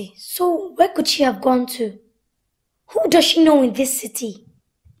city, so where could she have gone to? Who does she know in this city?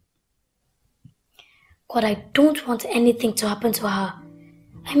 God, I don't want anything to happen to her.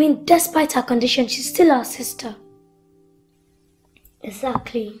 I mean, despite her condition, she's still our sister.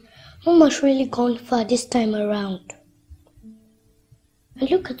 Exactly. Mom was really gone far this time around. And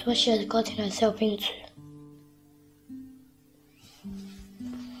look at what she has gotten herself into.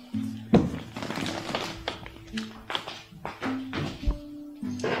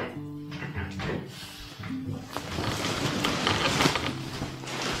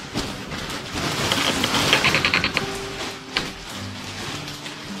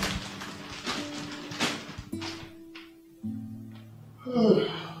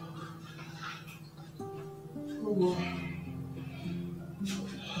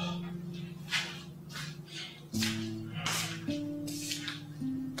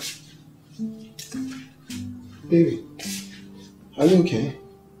 Baby, are you okay?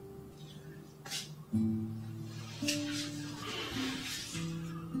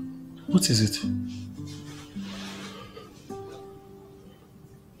 What is it?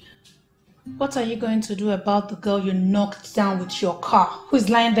 What are you going to do about the girl you knocked down with your car, who is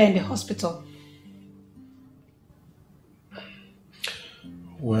lying there in the hospital?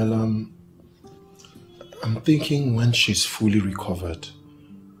 Well, I'm thinking when she's fully recovered,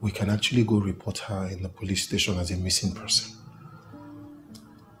 we can actually go report her in the police station as a missing person.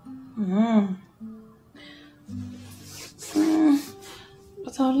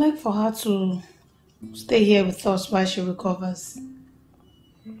 But I would like for her to stay here with us while she recovers.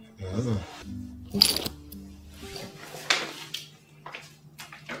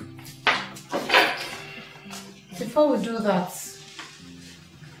 Before we do that,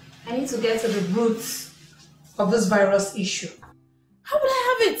 I need to get to the roots of this virus issue. How would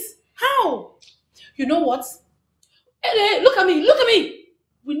I have it? How? You know what? Hey, look at me, look at me!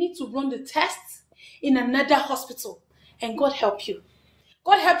 We need to run the tests in another hospital. And God help you.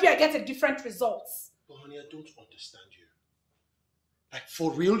 God help you, I get a different results. But honey, I don't understand you. Like,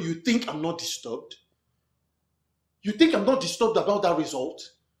 for real, you think I'm not disturbed? You think I'm not disturbed about that result?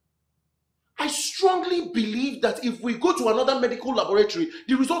 I strongly believe that if we go to another medical laboratory,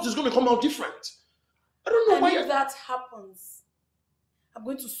 the result is going to come out different. I don't know why. If that happens, I'm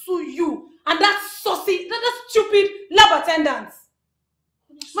going to sue you and that saucy, that stupid lab attendant.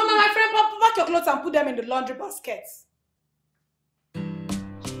 Mama, my friend, pack your clothes and put them in the laundry basket.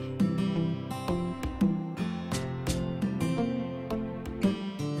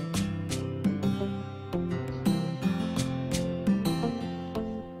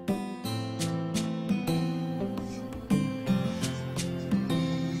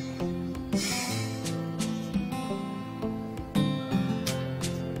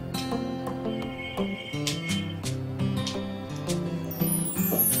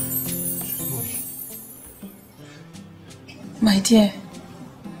 My dear,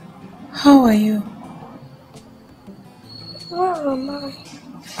 how are you? Where am I?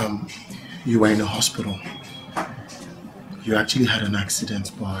 You were in a hospital. You actually had an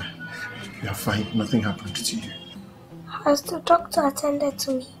accident, but you are fine. Nothing happened to you. Has the doctor attended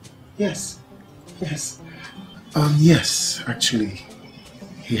to me? Yes. Yes, actually,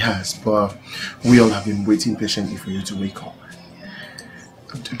 he has, but we all have been waiting patiently for you to wake up.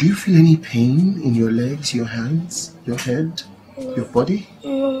 Do you feel any pain in your legs, your hands, your head, your body?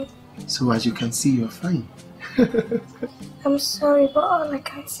 No. So as you can see, you're fine. I'm sorry, but all I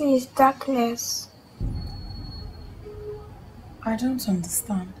can see is darkness. I don't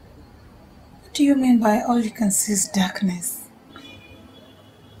understand. What do you mean by all you can see is darkness?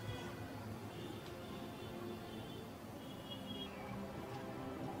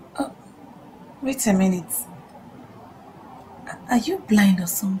 Oh, wait a minute. Are you blind or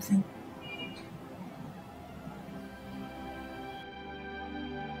something?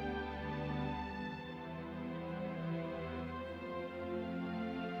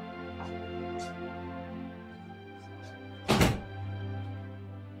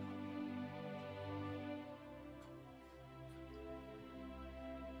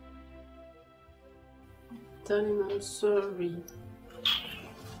 Darling, I'm sorry.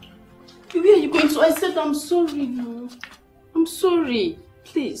 Where are you going to? I said I'm sorry now. I'm sorry.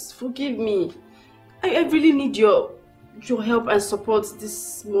 Please, forgive me. I really need your help and support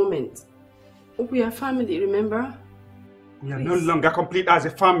this moment. We are family, remember? We are no longer complete as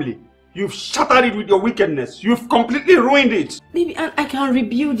a family. You've shattered it with your wickedness. You've completely ruined it. Maybe I can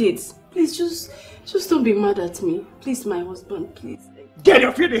rebuild it. Please, just don't be mad at me. Please, my husband, please. Get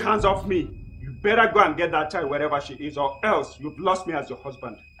your filthy hands off me. You better go and get that child wherever she is, or else you've lost me as your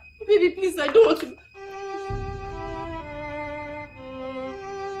husband. Baby, please, I don't want to.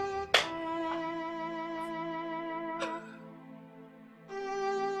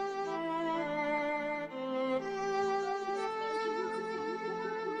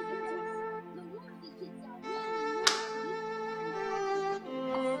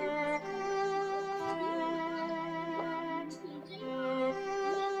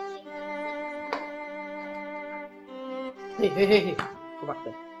 Hey. Go back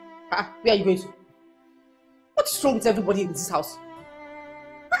there. Where are you going to? What is wrong with everybody in this house?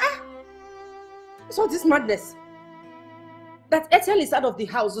 What's all this madness? That Etienne is out of the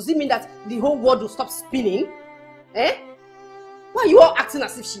house, does it mean that the whole world will stop spinning? Eh? Why are you all acting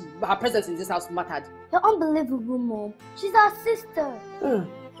as if her presence in this house mattered? You're unbelievable, Mom. She's our sister.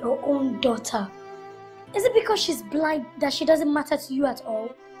 Your own daughter. Is it because she's blind that she doesn't matter to you at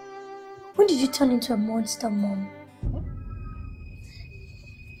all? When did you turn into a monster, Mom?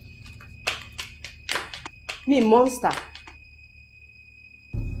 Me, monster?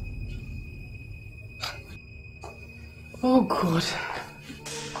 Oh God.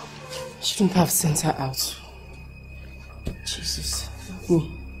 Shouldn't have sent her out. Jesus.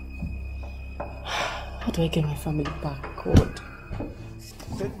 How do I get my family back, God?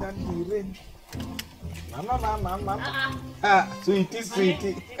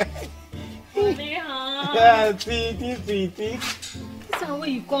 Sweetie. Yeah, sweetie. This is how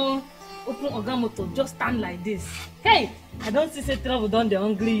you come open Ogamoto, just stand like this. Hey, I don't see say trouble done the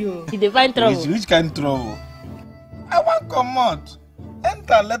hungry you. Did they find trouble? Which kind of trouble? I want come out.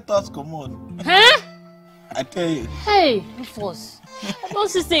 Enter, let us come out. Huh? I tell you. Hey, Rufus. I don't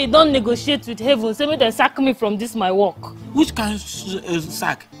see say you don't negotiate with heaven, say me they sack me from this my work. Which kind of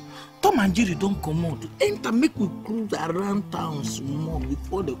sack? Tom and Jerry don't come out. Enter, make we cruise around town small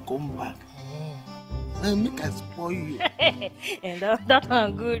before they come back. And make us spoil you. And that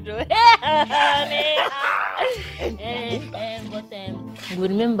one good. But you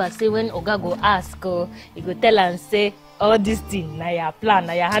remember say when Oga go ask, you go tell and say all this thing, na your plan,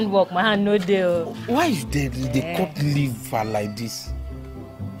 na your handwork, my hand no deal. Why is they cut liver like this?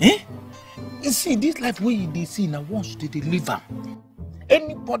 Eh? You see, this life where they see now once they deliver.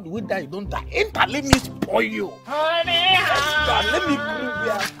 Anybody with that you don't die. Enter, let me spoil you. Honey, enter, let me prove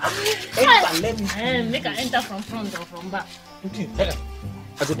ya. Enter, let me. Make her enter from front or from back. Okay,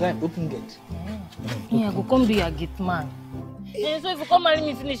 I go try open gate. Yeah, I go come be your gate man. So if you come marry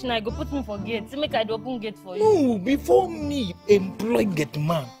me finish now, you go put me for gate. See, make I do open gate for you. No, before me employ gate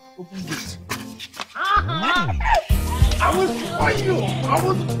man. Open gate. I will spoil you. I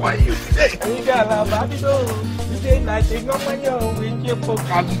will spoil you today. You got a bad dog. Today night, you go when you're with your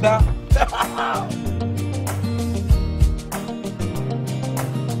Canada.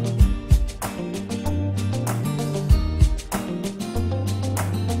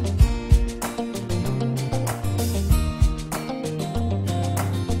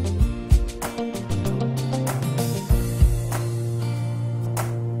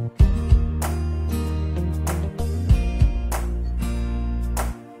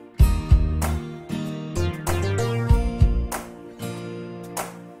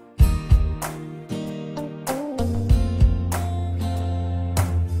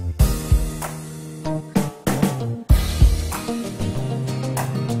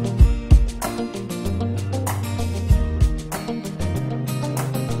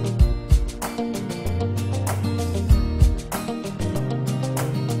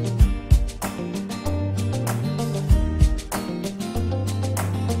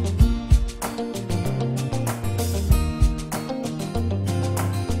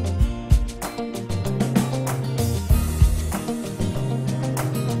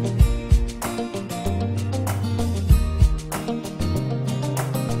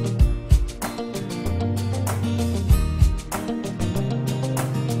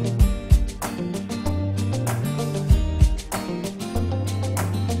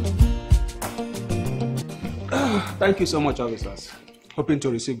 Thank you so much, officers. Hoping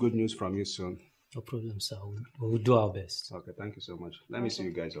to receive good news from you soon. No problem, sir. We'll do our best. Okay, thank you so much. Let me see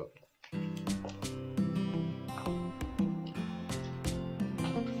you guys up.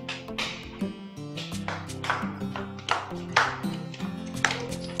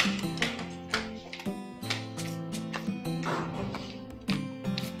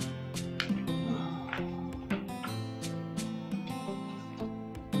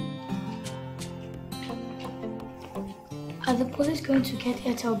 Are the police going to get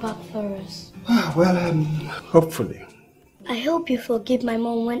Ethel back for us? Well, hopefully. I hope you forgive my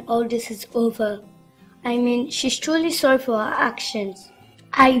mom when all this is over. I mean, she's truly sorry for her actions.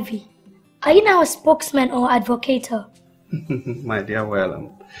 Ivy, are you now a spokesman or advocator? My dear,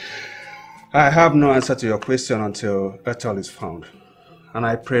 well, I have no answer to your question until Ethel is found. And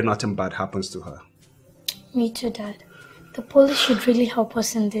I pray nothing bad happens to her. Me too, Dad. The police should really help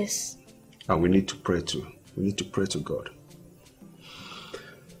us in this. And we need to pray too. We need to pray to God.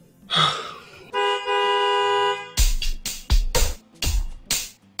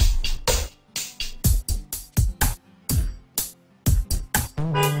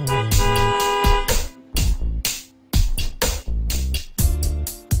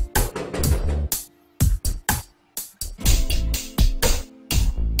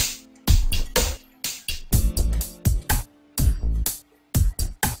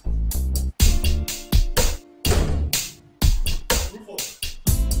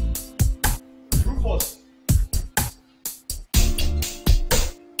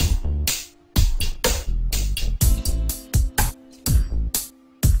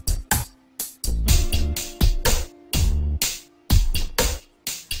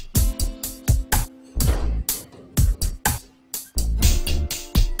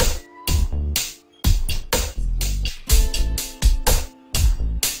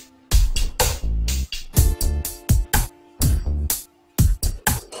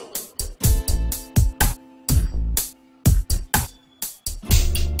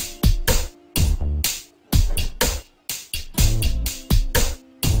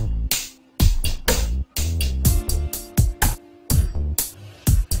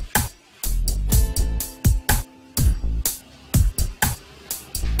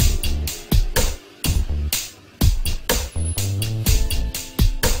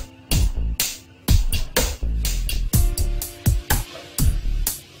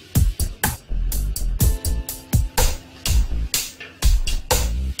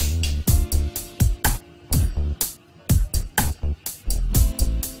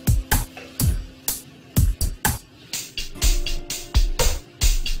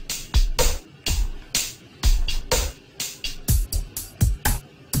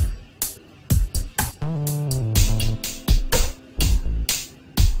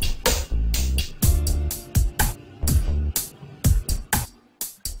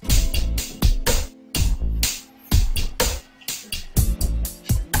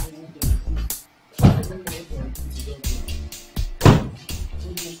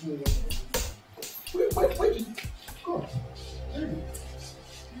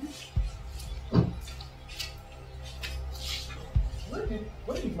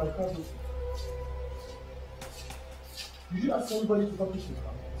 ask anybody to publish it.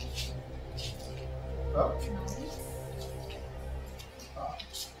 Oh.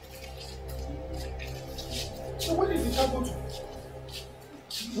 So where did the car go to?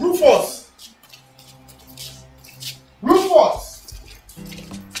 Rufus! Rufus!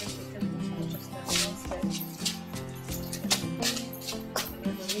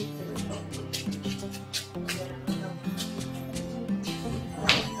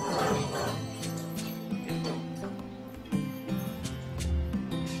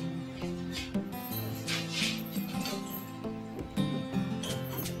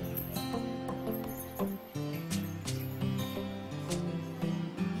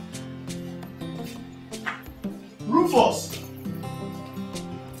 Rufus!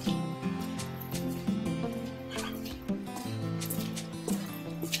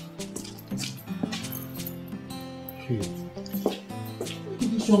 Hey. Where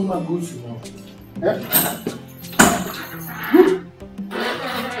did this young man go to now?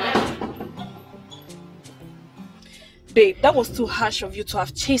 Babe, that was too harsh of you to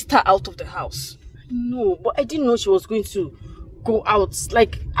have chased her out of the house. No, but I didn't know she was going to go out.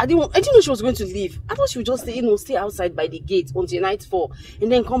 Like, I didn't know she was going to leave. I thought she would just stay outside by the gate until nightfall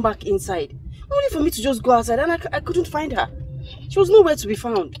and then come back inside. Only for me to just go outside, and I couldn't find her. She was nowhere to be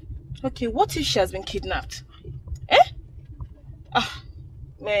found. Okay, what if she has been kidnapped? Eh? Ah,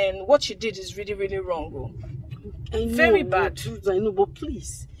 man, what you did is really, really wrong, bro. I know, very bad. I know, but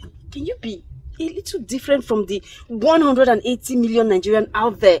please, can you be a little different from the 180 million Nigerian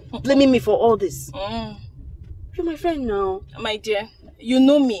out there blaming me for all this? You're my friend now. My dear, you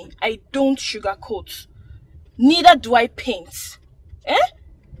know me. I don't sugarcoat. Neither do I paint. Eh?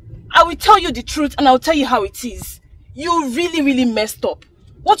 I will tell you the truth and I'll tell you how it is. You really, really messed up.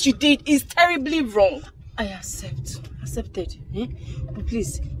 What you did is terribly wrong. I accepted. Eh? But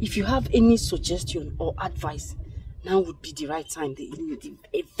please, if you have any suggestion or advice, now would be the right time,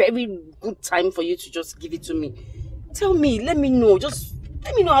 a very good time for you to just give it to me. Tell me, let me know. Just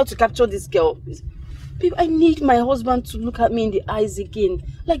let me know how to capture this girl. Babe, I need my husband to look at me in the eyes again,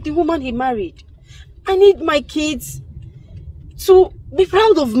 like the woman he married. I need my kids to be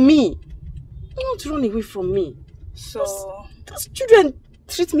proud of me, not to run away from me. So, those children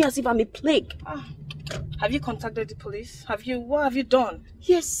treat me as if I'm a plague. Have you contacted the police? What have you done?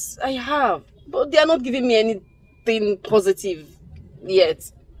 Yes, I have. But they are not giving me anything positive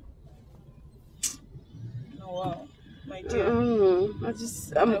yet. Oh, wow. My dear.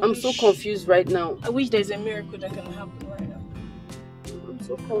 I'm so confused right now. I wish there's a miracle that can happen right now. I'm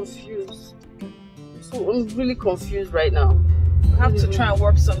so confused. I'm really confused right now. We have to try and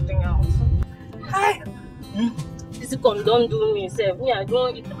work something out. Hi. This condom do me self. Me, I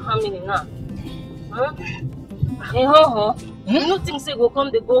don't eat harmony now. Huh? Hey, you no think say go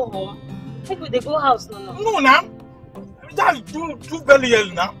come, they go home. Think they go house no. No, now. That's too very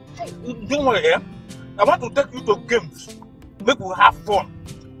early now. Don't worry, eh? I want to take you to games. Make we have fun.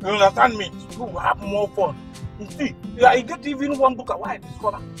 You understand me? We will have more fun. You see, I get even one book I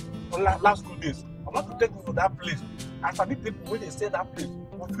discovered for last 2 days. I want to take you to that place. And some people, when they say that place,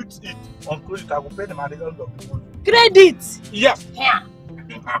 will fix it on credit. I will pay them at the end of the month. Credit? Yes. Yeah.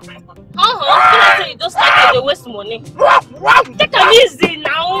 You just start to waste money. Take am easy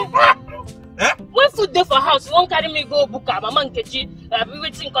now. When food there for house, you won't carry me go book Mama Nkechi. I be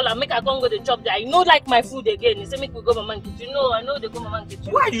waiting call her, make her come go the chop there. You know like my food again. He say make we go Mama Nkechi. You know, I know they go Mama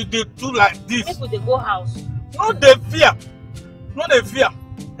Nkechi. Why you do like this? Make we they go house. No they fear. No they fear.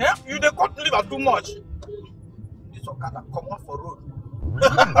 Eh? You they cut liver too much. This Okada come on for road.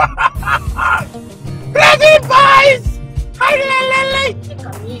 Ready boys! Take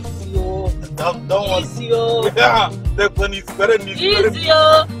am easy, oh. Don't worry. Easy, oh. Yeah, that one is very easy. Easy,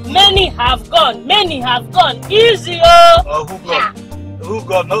 oh. Many have gone. Easy, oh. Who gone? Who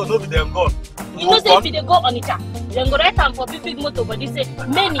gone? No, be them gone. You know, say if they go on it, then go right hand for big motor, but they say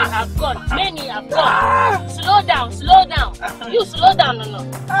many have gone. Slow down. You slow down, no.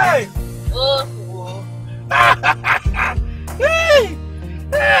 Hey. Oh. Hey.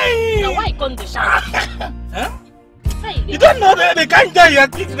 Now why you come to shout? Huh? You don't know the kind of your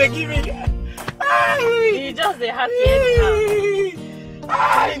kids they give me. You just the happy anyhow.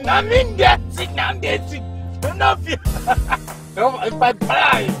 I'm in that thing. Don't know if you. If I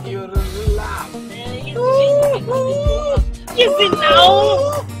buy, you laugh. Easy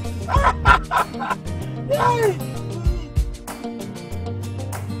now.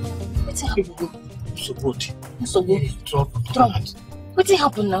 What's happening? So what? What's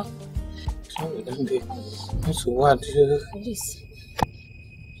happening now? So what? Please.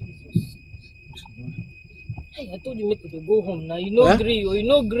 Hey, I told you make we go home now. You no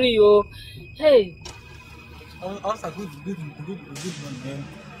agree, oh. Hey. Also, good morning.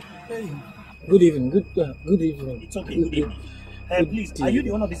 Hey. Good evening. Good evening. It's okay. Good evening. Please, are you the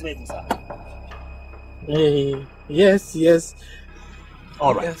owner of this vehicle, sir? Yes.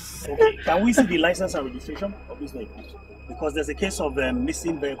 All right. Yes. Okay. Can we see the license and registration of this vehicle? Because there's a case of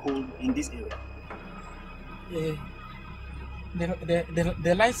missing vehicle in this area.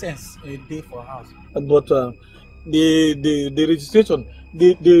 The license a day for house, but the registration,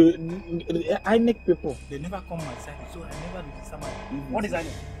 the INEC people, they never come my side, so I never register my. What is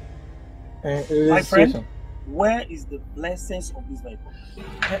INEC? My friend, where is the license of this vehicle?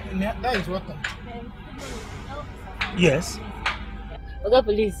 That is what. Yes. Okay,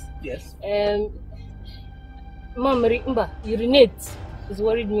 please. Yes. Mom, urinate. It's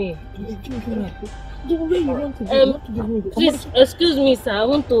worried me. Please, excuse me, sir. I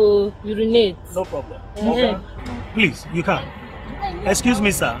want to urinate. No problem. Okay. Please, you can. Excuse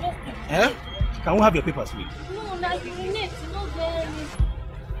me, sir. Can we have your papers, please? No, not urinate. No, very.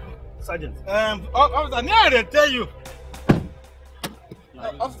 Sergeant. Officer, now I tell you.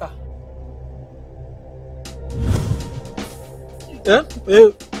 Officer.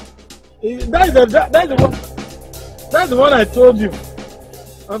 That's the one I told you.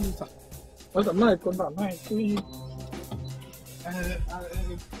 Officer. What's my contact? I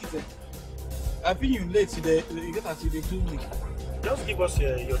think you're late today. You get us today 2 weeks. Just give us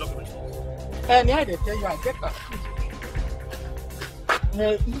your documents. And yeah, they tell you I get that.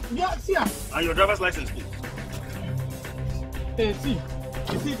 Yeah, see. And your driver's license, please. See.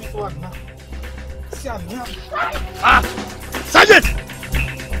 You see this one now. See, Sergeant!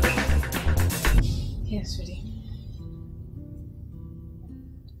 Yes, sweetie.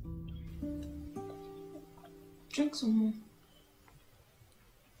 Drink some more.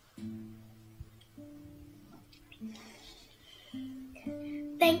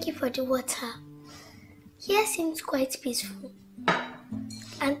 Thank you for the water. Here seems quite peaceful.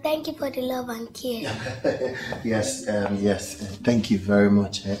 And thank you for the love and care. Yes. Thank you very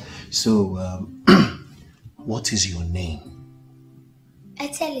much. So, what is your name?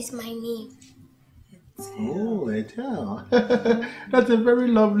 Ethel is my name. Oh, Ethel. That's a very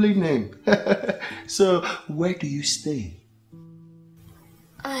lovely name. So, where do you stay?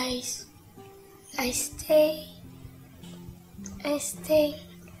 I stay.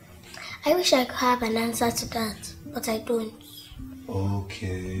 I wish I could have an answer to that, but I don't.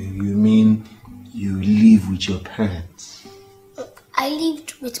 Okay, you mean you live with your parents? I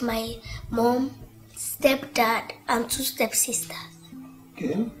lived with my mom, stepdad, and 2 stepsisters.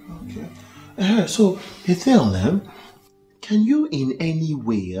 Okay. So, Ethel, can you in any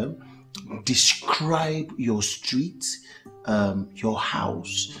way describe your street, your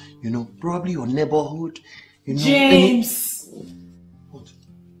house, probably your neighborhood? James! What?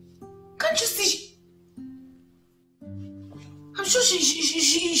 Can't you see? I'm sure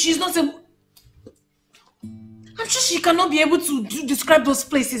she's not able. I'm sure she cannot be able to describe those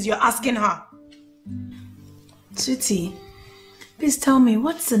places you're asking her. Sweetie, please tell me,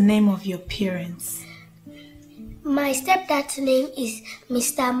 what's the name of your parents? My stepdad's name is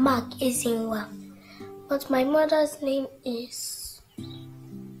Mr. Mark Ezinwa, but my mother's name is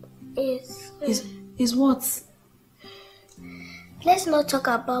what? Let's not talk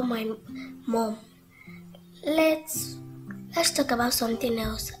about my mom. Let's talk about something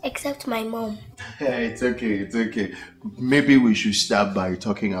else, except my mom. It's okay. Maybe we should start by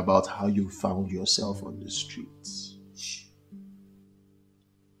talking about how you found yourself on the streets.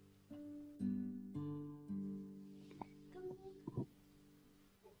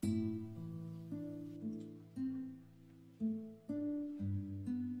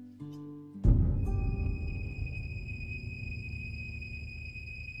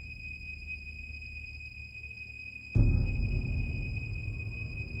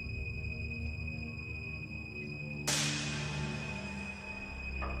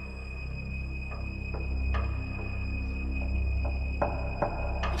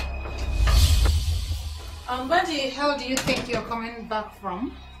 Where the hell do you think you're coming back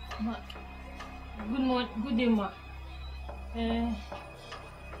from? Good morning, good day, ma.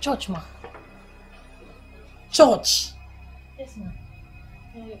 Church, ma. Church? Yes, ma.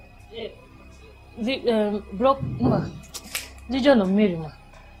 The block, ma. Legion of Mary, ma.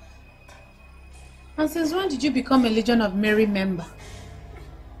 And since when did you become a Legion of Mary member?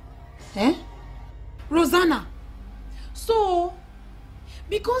 Rosanna. So,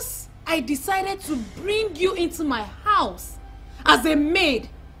 because I decided to bring you into my house as a maid,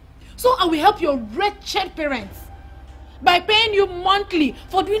 so I will help your wretched parents by paying you monthly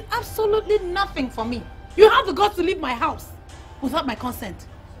for doing absolutely nothing for me. You have the guts to leave my house without my consent.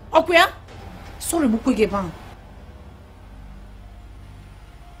 Okuya? Sorry, Mukwegeban.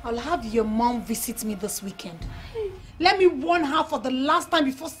 I'll have your mom visit me this weekend. Let me warn her for the last time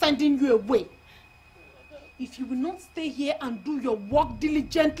before sending you away. If you will not stay here and do your work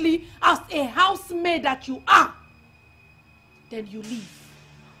diligently as a housemaid that you are, then you leave.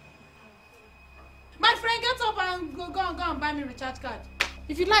 My friend, get up and go and buy me a recharge card.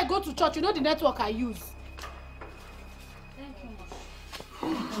 If you like, go to church. You know the network I use. Thank you.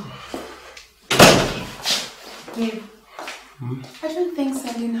 Babe, I don't think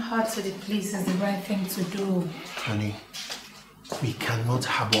sending her to the police is the right thing to do. Honey, we cannot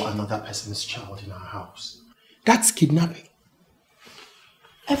harbor another person's child in our house. That's kidnapping.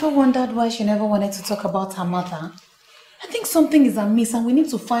 Ever wondered why she never wanted to talk about her mother? I think something is amiss and we need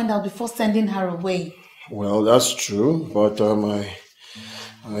to find out before sending her away. Well, that's true, but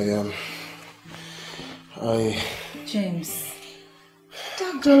James,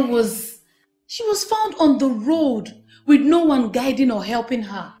 that girl she was found on the road with no one guiding or helping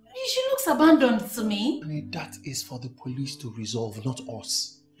her. She looks abandoned to me. Honey, that is for the police to resolve, not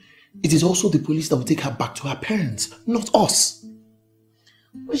us. It is also the police that will take her back to her parents, not us.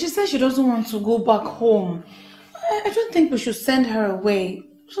 But she says she doesn't want to go back home. I don't think we should send her away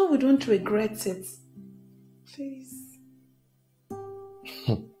so we don't regret it. Please.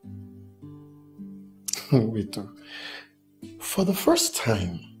 Wait, for the first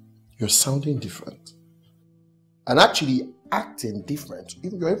time, you're sounding different. And actually acting different.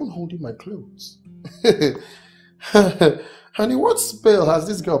 You're even holding my clothes. Honey, what spell has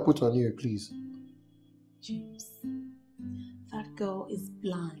this girl put on you, please? James, that girl is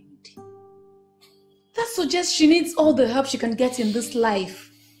blind. That suggests she needs all the help she can get in this life.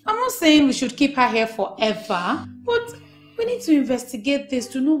 I'm not saying we should keep her here forever, but we need to investigate this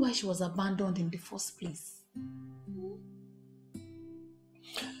to know why she was abandoned in the first place.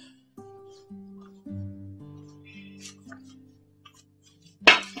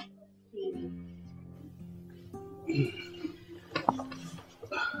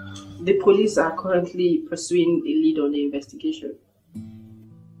 The police are currently pursuing a lead on the investigation.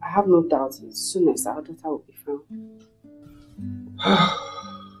 I have no doubt as soon as our daughter will be found.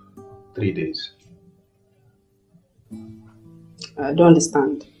 3 days. I don't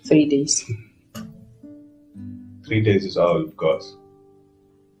understand. 3 days. 3 days is all we've got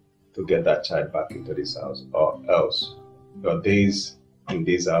to get that child back into this house, or else your days in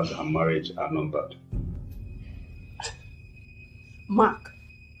this house and marriage are numbered. Mark,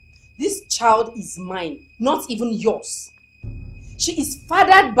 this child is mine, not even yours. She is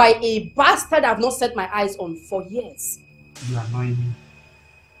fathered by a bastard I've not set my eyes on for years. You annoy me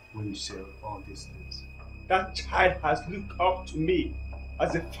when you say all these things. That child has looked up to me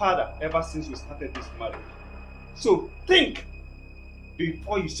as a father ever since we started this marriage. So think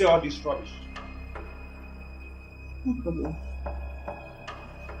before you say all this rubbish. No problem.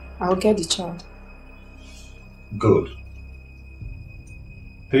 I'll get the child. Good.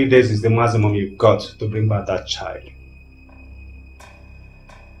 3 days is the maximum you've got to bring back that child.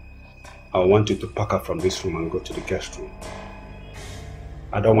 I want you to pack her from this room and go to the guest room.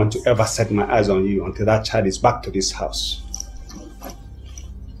 I don't want to ever set my eyes on you until that child is back to this house.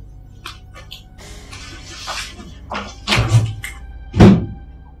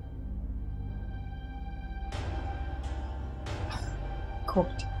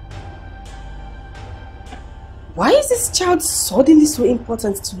 God. Why is this child suddenly so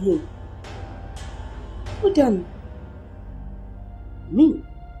important to him? Who then? Me?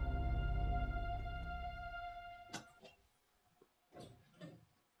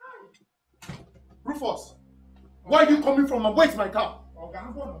 Rufus, where are you coming from and where's my car?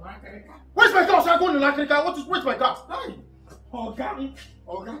 Where's my car? So I'm going to Africa. Where's my car? Hi.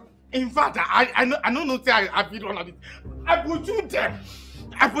 Okay. In fact, I don't know say I did all of it. I put you them.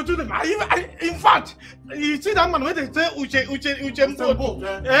 In fact, you see that man when they say Uche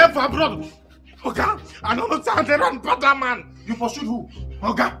for brother. Okay, I don't know say they run better man. You pursued who?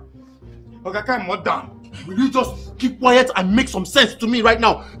 Okay, come on down. Will you just keep quiet and make some sense to me right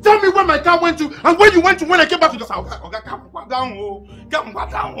now? Tell me where my car went to and where you went to when I came back to the house. Okay, come down.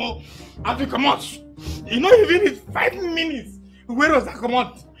 As you come out, you know even in 5 minutes. Where does that come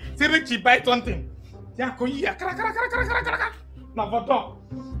out? Say Richie buy something. Yeah, go here. Now for door.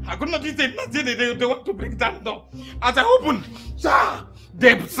 I could not say they want to break that door. As I open,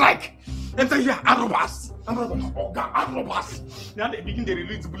 they strike. Enter here, Arobas. Now they begin to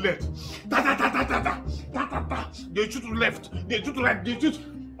release bullets. They shoot to left, they shoot to right, they shoot.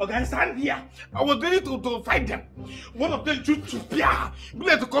 Okay, I stand here. I was ready to fight them. One of them shoot to Pia.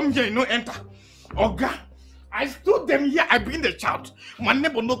 Bullet to come here, enter. Okay. I stood them here, I begin to shout. My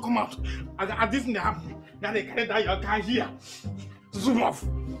neighbor no come out. As this thing happened, now they carry that your car here. zoom off.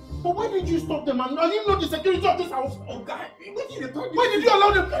 But why did you stop them? I didn't know the security of this house. Oh God, why did you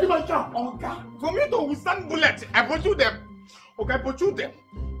allow them to carry my car? Oh God, for me to withstand bullets, I pursued them. Okay, I pursued them.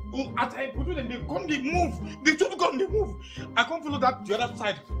 As I pursued them, they come, they move. They should come, they move. I can't follow that the other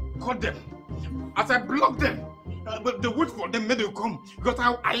side. Caught them. As I blocked them, but they wait for them, then they come. Because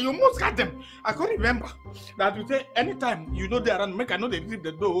I almost got them. I can't remember that you say anytime you know they are around, make I know they leave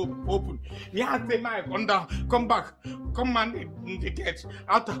the door open. Yeah, I say, my come down, come back, come man the gate.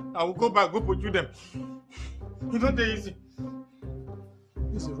 After I will go back, go pursue them. You know they're easy.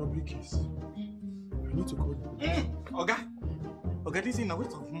 This is a robbery case. I need to call them. Okay, this is a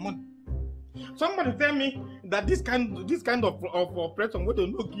waste of money. Somebody tell me that this kind of operation where they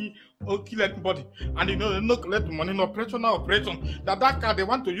no kill anybody, and you know they no collect money in operational operation. That car they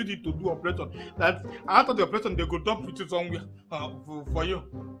want to use it to do operation. That after the operation they go dump it somewhere for you.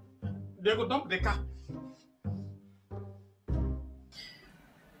 They go dump the car.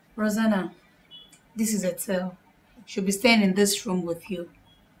 Rossana, this is Etel. She'll be staying in this room with you.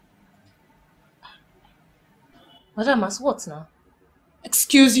 Madam, as what now?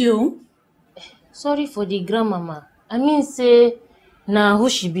 Excuse you? Sorry for the grandmama. I mean, say, now who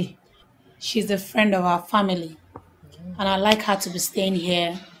she be? She's a friend of our family. And I'd like her to be staying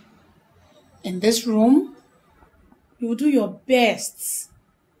here. In this room, you will do your best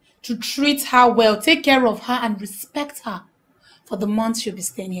to treat her well, take care of her, and respect her for the months she'll be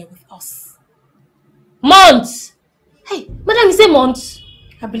staying here with us. Months? Hey, madam, you say months?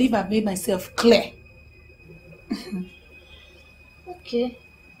 I believe I've made myself clear. Okay.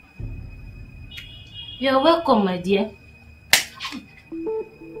 You're welcome, my dear.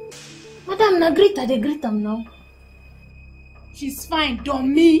 Madam, na greet her, they greet them now. She's fine,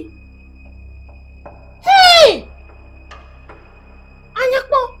 dummy. Hey!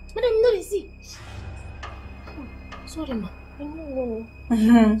 Anyakpo! Madam, you know they see. Sorry, ma. I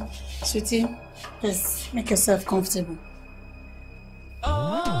know. Sweetie, just make yourself comfortable.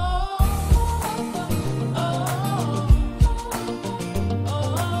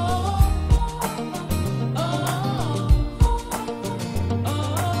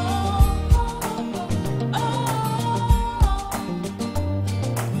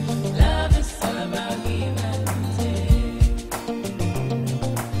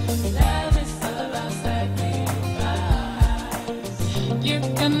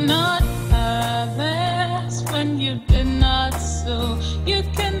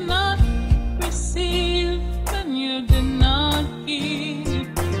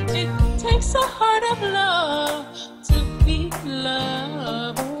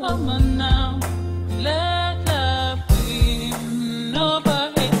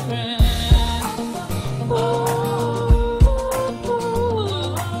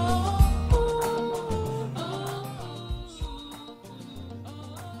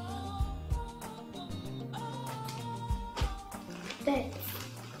 Dad,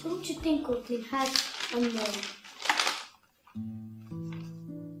 don't you think we can have one more?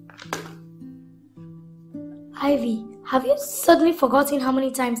 Ivy, have you suddenly forgotten how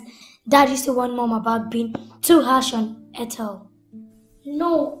many times Dad used to warn Mom about being too harsh on Ethel?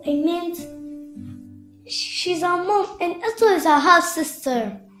 No, I meant she's our mom and Ethel is our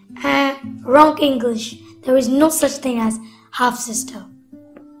half-sister. Wrong English. There is no such thing as half-sister.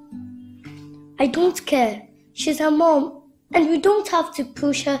 I don't care. She's our mom and we don't have to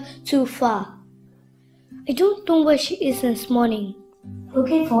push her too far. I don't know where she is this morning.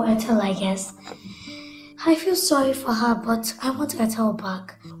 Looking for Ethel, I guess. I feel sorry for her, but I want Ethel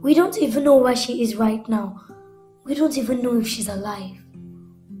back. We don't even know where she is right now. We don't even know if she's alive.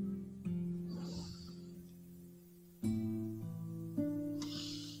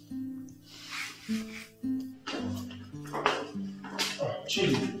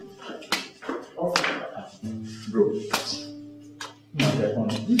 Chili. Bro.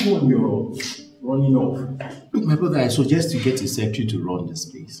 This one you're running off. Look, my brother, I suggest you get a secretary to run this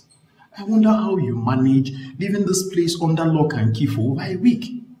place. I wonder how you manage leaving this place under lock and key for over a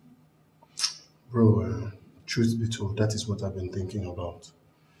week. Bro, truth be told, that is what I've been thinking about.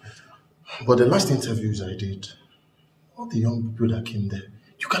 But the last interviews I did, all the young people that came there,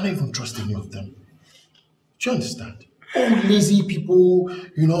 you cannot even trust any of them. Do you understand? All lazy people,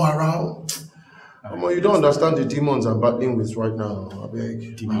 you know, around. You don't understand the demons I'm battling with right now, I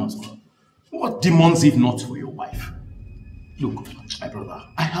beg. Demons? What demons if not for your wife? Look, my brother,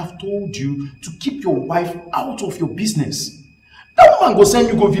 I have told you to keep your wife out of your business. That woman go send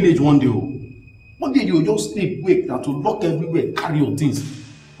you go village one day. One day you'll just sleep, wake, that will lock everywhere, carry your things.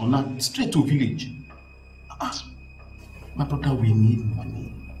 On that, straight to village. My brother, we need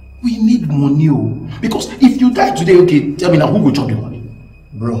money. We need money, oh. Because if you die today, okay, tell me now, who will chop the money?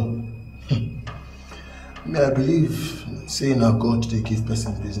 Bro, I believe saying our God they give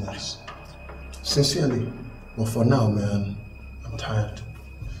person business. Sincerely. But for now, man, I'm tired.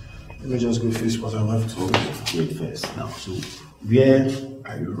 Let me just go face what I have to. Okay, wait first. Now, so where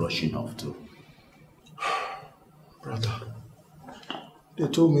are you rushing off to? Brother, they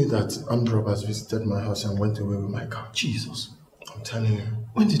told me that armed robbers visited my house and went away with my car. Jesus. I'm telling you.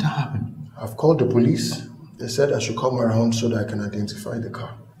 When did that happen? I've called the police. They said I should come around so that I can identify the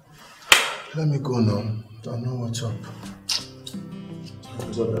car. Let me go now. Don't know what's up.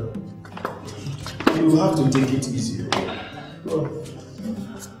 You have to take it easy.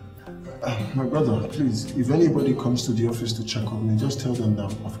 My brother, please, if anybody comes to the office to check on me, just tell them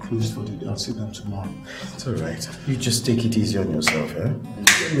that I've closed for the day. I'll see them tomorrow. It's alright. You just take it easy on yourself, eh?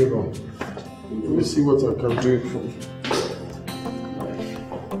 Let me go. Let me see what I can do for you.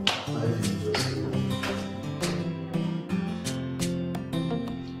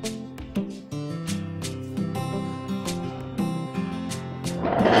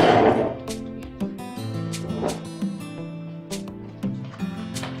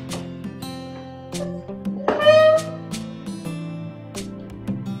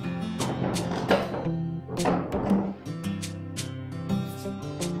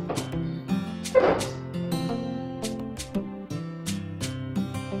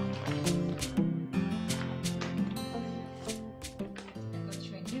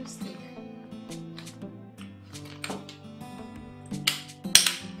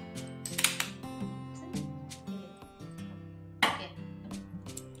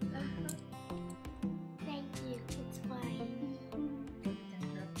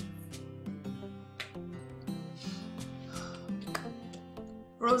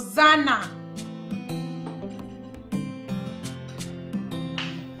 Rossana.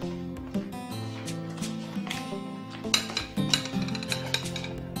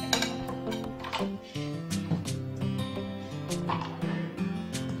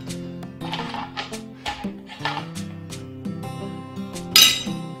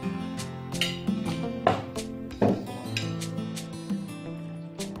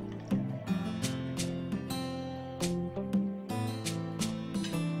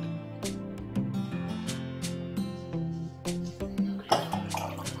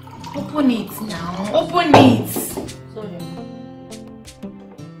 Open it now. Open it. Sorry.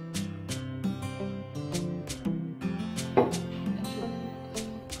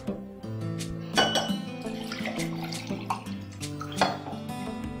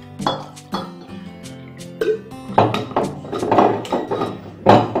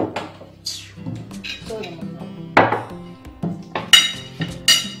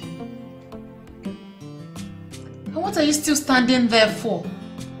 What are you still standing there for?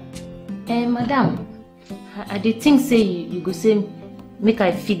 Madam, I did think say you go say make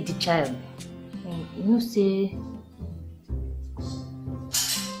I feed the child. You know say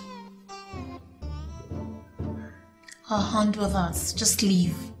I'll handle that. Just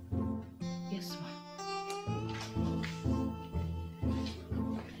leave. Yes,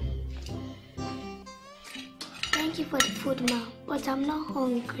 ma'am. Thank you for the food, ma'am, but I'm not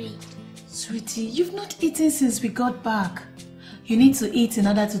hungry. Sweetie, you've not eaten since we got back. You need to eat in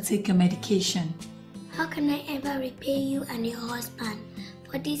order to take your medication. How can I ever repay you and your husband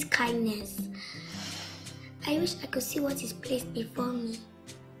for this kindness? I wish I could see what is placed before me.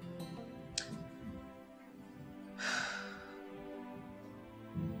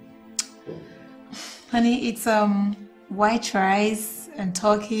 Honey, it's white rice and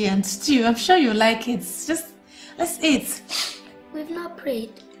turkey and stew. I'm sure you like it. Just let's eat. We've not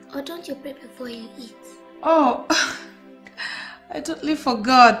prayed, or don't you pray before you eat? Oh, I totally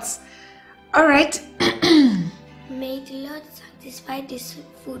forgot. All right. May the Lord sanctify this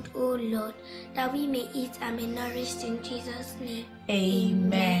food, O Lord, that we may eat and be nourished in Jesus' name.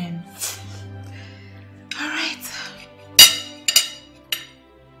 Amen. All right.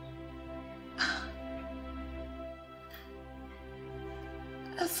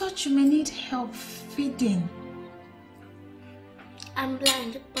 I thought you may need help feeding. I'm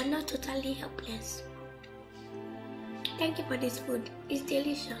blind, but not totally helpless. Thank you for this food. It's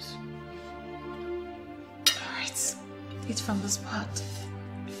delicious. Alright, eat from this pot.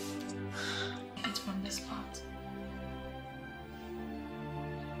 Eat from this pot.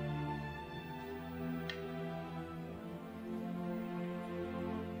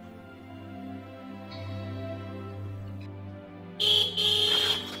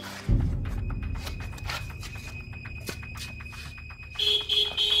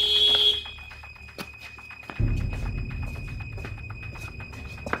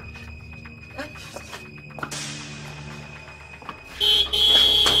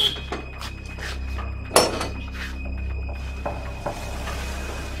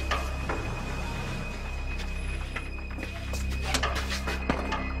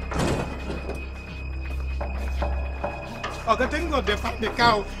 Okay, thank God they found the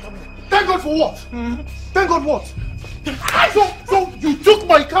cow. Thank God for what? Thank God what? So you took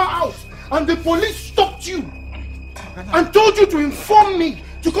my car out and the police stopped you and told you to inform me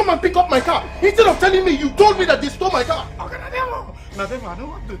to come and pick up my car. Instead of telling me, you told me that they stole my car. Okay, Nademo, I don't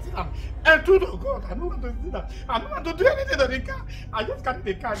want to see that. And true to God, I don't want to see that. I don't want to do anything to the car. I just carry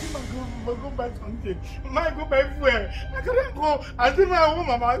the car. I go buy something. I go buy fuel. I can't go. I think my home,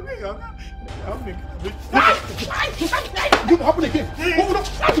 Mama. It will happen again.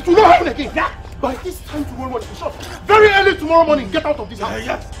 It will not happen again. By this time tomorrow morning, very early tomorrow morning, get out of this house.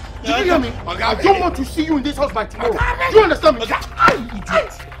 Yes. Did you hear me? I don't want to see you in this house by tomorrow. Do you understand me?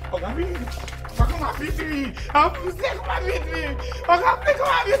 Idiot. Come and beat me. Come and beat me. Come and beat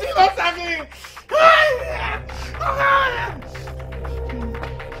me. Don't tag me.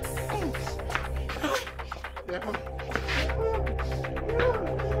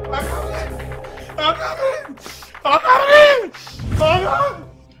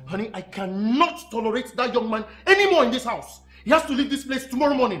 Honey, I cannot tolerate that young man anymore in this house. He has to leave this place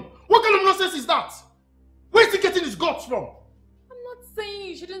tomorrow morning. What kind of nonsense is that? Where is he getting his guts from? I'm not saying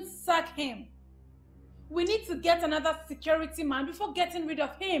you shouldn't sack him. We need to get another security man before getting rid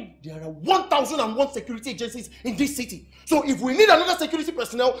of him. There are 1,001 security agencies in this city. So if we need another security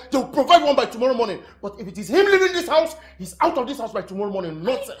personnel, they'll provide one by tomorrow morning. But if it is him leaving this house, he's out of this house by tomorrow morning.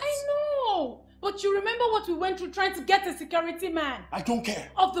 Nonsense. I know. But you remember what we went through trying to get a security man? I don't care.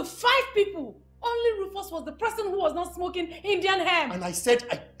 Of the 5 people, only Rufus was the person who was not smoking Indian hemp. And I said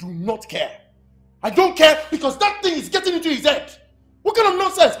I do not care. I don't care because that thing is getting into his head. What kind of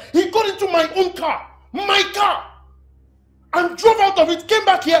nonsense? He got into my own car. My car! And drove out of it, came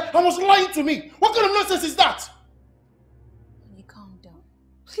back here and was lying to me. What kind of nonsense is that? Honey, calm down.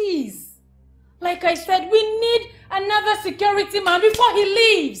 Please. Like I said, we need another security man before he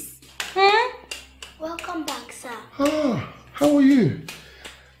leaves. Welcome back, sir. Ah, how are you?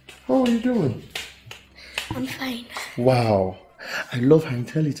 How are you doing? I'm fine. Wow, I love her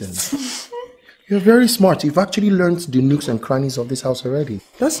intelligence. You're very smart. You've actually learned the nooks and crannies of this house already.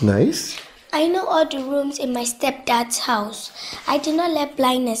 That's nice. I know all the rooms in my stepdad's house. I did not let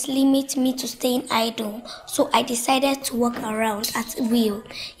blindness limit me to staying idle, so I decided to walk around at will,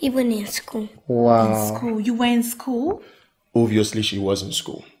 even in school. Wow. In school? You were in school? Obviously, she was in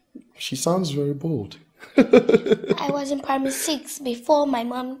school. She sounds very bold. I was in primary 6 before my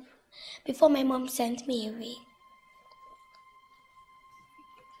mom sent me away.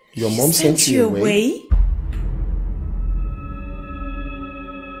 Your mom sent you away?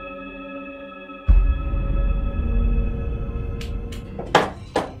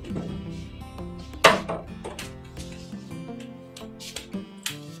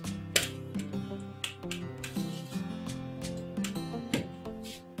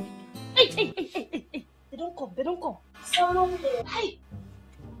 Hey. They don't come. Someone there. Hey,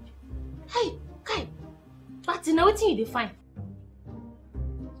 Kai. But now what you define?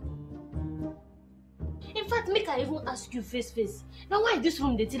 In fact, make I even ask you face. Now why this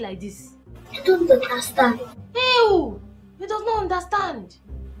room dirty like this? I don't understand. Hey, you does not understand.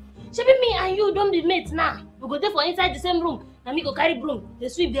 Maybe me and you don't be mates now. We go there for inside the same room. And me go carry broom. They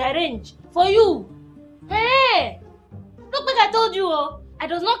sweep, they arrange for you. Hey, look like I told you. I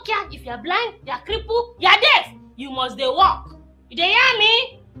does not care if you're blind, you're crippled, you're deaf. You must they walk. You they hear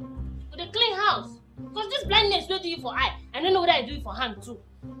me? To the clean house. Because this blindness don't do you for eye. I don't know what I do it for hand too.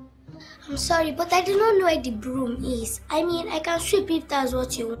 I'm sorry, but I do not know where the broom is. I mean, I can sweep if that's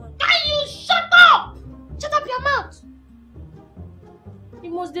what you want. Can you shut up? Shut up your mouth. You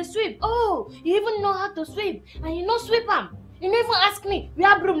must they sweep. Oh, you even know how to sweep. And you know sweep them. You never even ask me,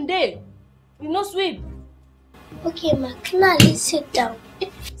 where broom there? You know sweep. Okay, ma, now let's sit down.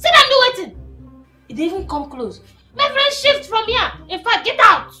 Sit down, do waiting. It didn't even come close. My friend, shift from here. In fact, get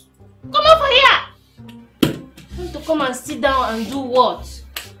out. Come over here. You want to come and sit down and do what?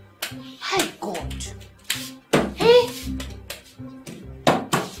 My God. Hey?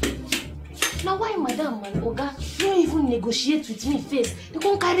 Now why Madam and Oga don't even negotiate with me first? They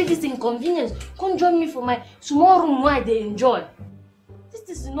can't carry this inconvenience. Can't join me for my small room where they enjoy. This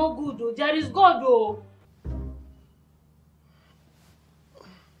is not good though. There is God though.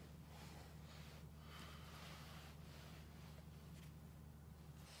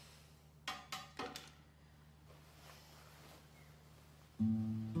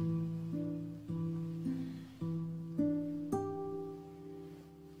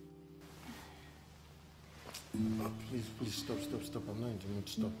 Please, stop. I'm not in the mood.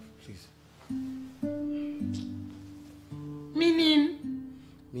 Stop, please. Meaning?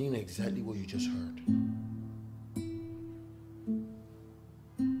 Meaning exactly what you just heard.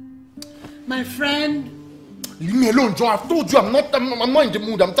 My friend, Leave me alone, Joe. I've told you I'm not in the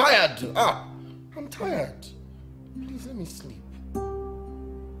mood. I'm tired. I'm tired. Please let me sleep.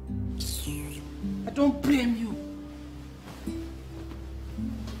 I don't blame you.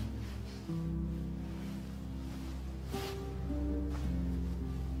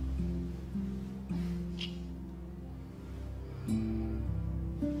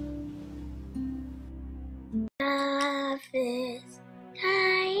 Love is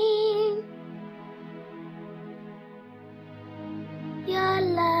kind. Your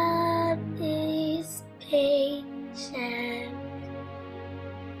love is patient.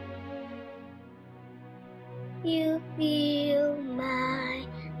 You feel my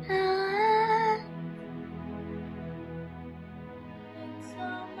heart. So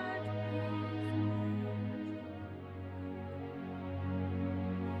much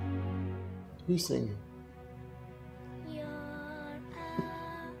Who's singing?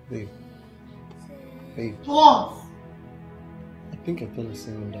 Babe. What? I think I fell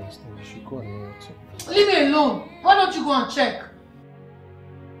asleep downstairs. You should go and watch. Leave me alone. Why don't you go and check?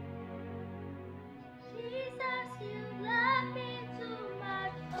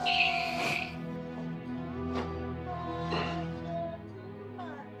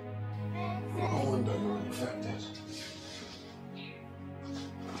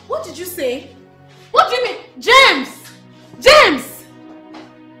 What did you say? What do you mean? James! James!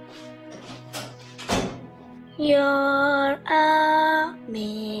 You're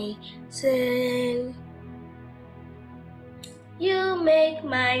amazing. You make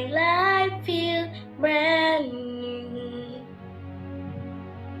my life feel brand new.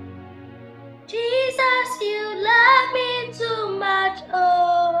 Jesus, you love me too much,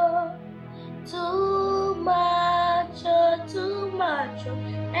 oh, too much, oh,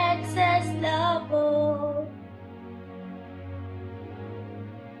 excess love, oh.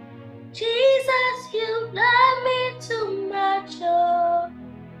 Jesus, you love me too much, oh,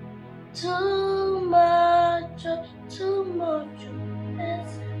 too much, oh, too much, oh.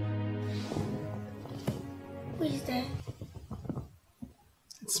 Yes. Who is there?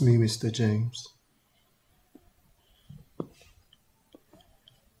 It's me, Mr. James.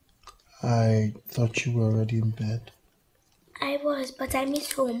 I thought you were already in bed. I was, but I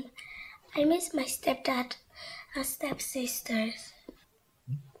miss home. I miss my stepdad and stepsisters.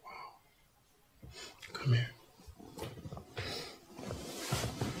 Come here.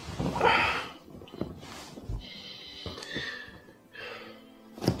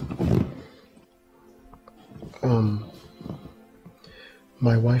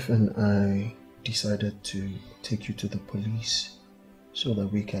 My wife and I decided to take you to the police so that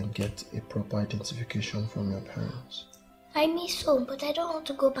we can get a proper identification from your parents. I miss home, but I don't want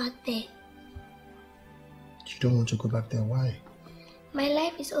to go back there. You don't want to go back there? Why? My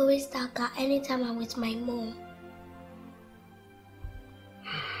life is always darker anytime I'm with my mom.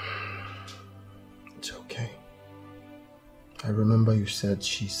 It's okay. I remember you said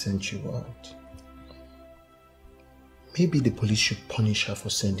she sent you out. Maybe the police should punish her for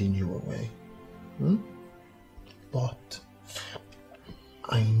sending you away. But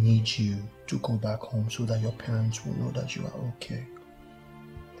I need you to go back home so that your parents will know that you are okay.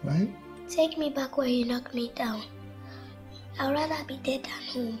 Right? Take me back where you knocked me down. I'd rather be dead than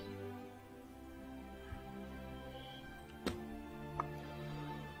home.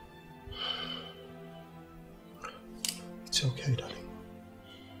 It's okay, darling.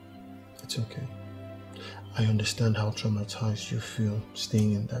 It's okay. I understand how traumatized you feel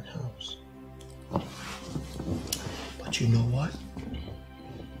staying in that house. But you know what?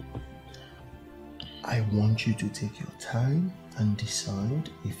 I want you to take your time and decide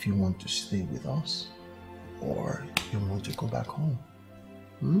if you want to stay with us or you want to go back home.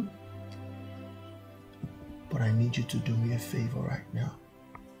 But I need you to do me a favor right now.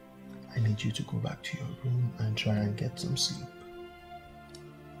 I need you to go back to your room and try and get some sleep.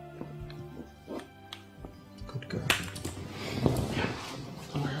 Good girl.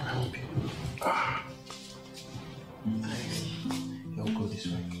 Come here, I'll help you. You'll go this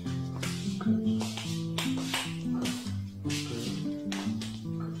way. Good.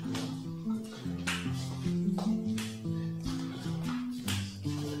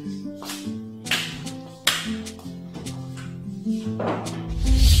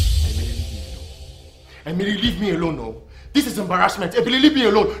 Emily, leave me alone, no. This is embarrassment. Emily, leave me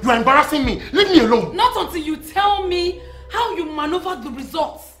alone. You are embarrassing me. Leave me alone. Not until you tell me how you maneuvered the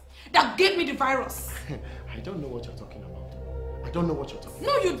results that gave me the virus. I don't know what you're talking about. I don't know what you're talking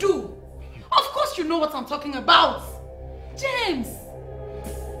about. No, you do. Of course you know what I'm talking about. James.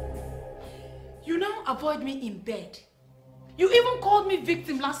 You now avoid me in bed. You even called me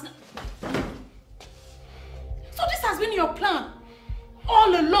victim last night. has been your plan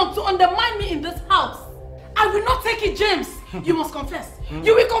all along to undermine me in this house. I will not take it, James. You must confess.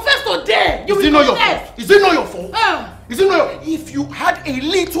 You will confess today. You will confess. Is it not your fault? Is it not your fault? If you had a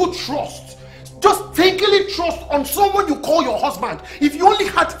little trust, just taking trust on someone you call your husband, if you only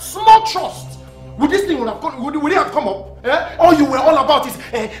had small trust, would this thing would it have come up? Eh? All you were all about is,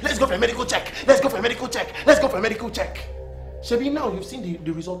 let's go for a medical check. Let's go for a medical check. Let's go for a medical check. Shebi, now you've seen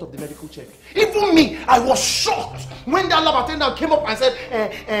the result of the medical check. Even me, I was shocked when that lab attendant came up and said,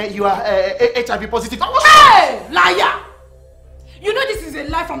 you are HIV positive. I was shocked. Liar! You know this is a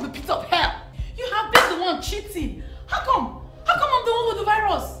lie from the pit of hell. You have been the one cheating. How come? How come I'm the one with the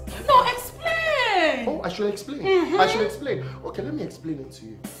virus? No, explain. Oh, I should explain. I should explain. Okay, let me explain it to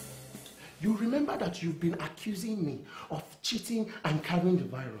you. You remember that you've been accusing me of cheating and carrying the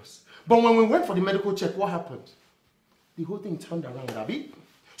virus. But when we went for the medical check, what happened? The whole thing turned around, Abby.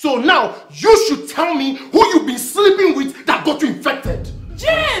 So now, you should tell me who you've been sleeping with that got you infected.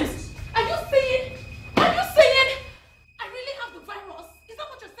 James! Are you saying I really have the virus? Is that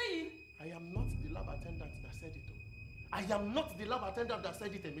what you're saying? I am not the lab attendant that said it. I am not the lab attendant that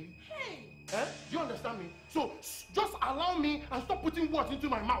said it, Emily. Hey! Do you understand me? So, just allow me and stop putting words into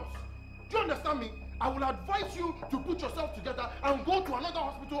my mouth. Do you understand me? I will advise you to put yourself together and go to another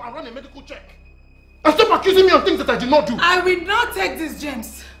hospital and run a medical check. And stop accusing me of things that I did not do. I will not take this,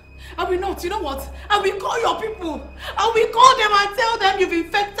 James. I will not. You know what? I will call your people. I will call them and tell them you've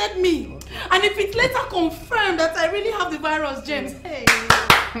infected me. Okay. And if it's later confirmed that I really have the virus, James, hey.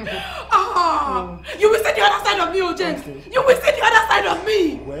 You will see the other side of me, oh James. Okay. You will see the other side of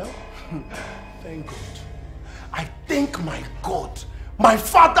me. Well, thank God. I thank my God. My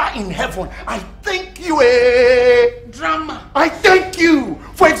Father in heaven, I thank you, Drama. I thank you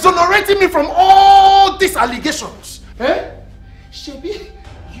for exonerating me from all these allegations. Shebi,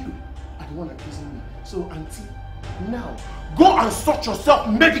 you are the one accusing me. So, Auntie, now, go and sort yourself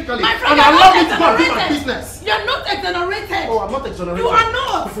medically my friend, and allow me to go and do my business. You're not exonerated. Oh, I'm not exonerated. You are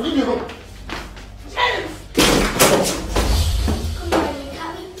not. Leave me alone. James. Come on,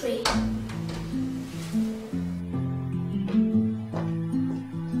 can we pray?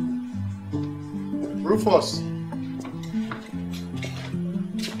 Rufus.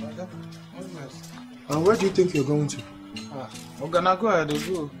 And where do you think you're going to? We're gonna go ahead and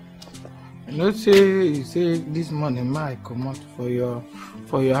go. You know, you say this morning might come out for your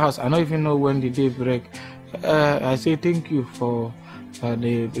house. I don't even know when the day break. I say thank you for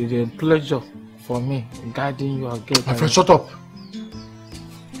the pleasure for me guiding you again. My friend, shut up.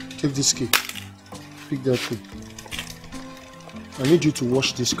 Take this key. Pick that key. I need you to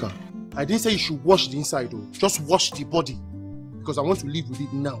wash this car. I didn't say you should wash the inside though. Just wash the body. Because I want to live with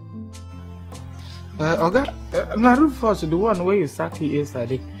it now. Okay, na Rufus, the one where you sacked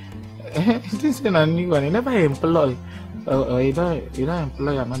yesterday. He didn't say a new one. He never employ. You don't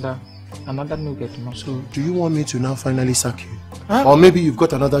employ another new get. So, do you want me to now finally sack you? Or maybe you've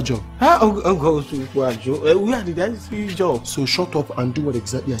got another job? Where did I see your job? So shut up and do what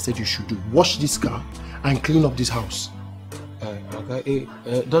exactly I said you should do. Wash this car and clean up this house. Okay.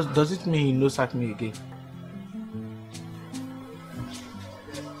 Does it mean you no sack me again?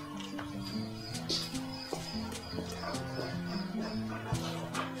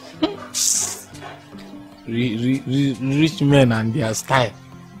 Rich men and their style.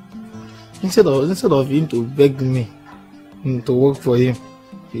 Instead of him to beg me to work for him,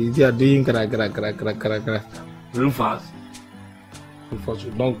 they are doing gra. Rufus,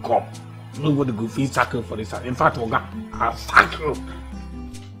 you don't come. Nobody go feel sacked for this. In fact, I'll sack you.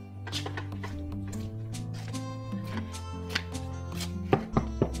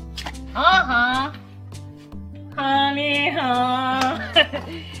 Honey,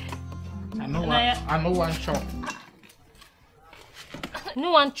 I know one chop.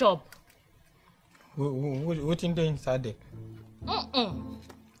 No one chop. What in the inside there?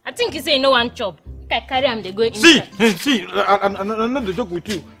 I think you say no one chop. I carry him, they go inside. See, I'm not the joke with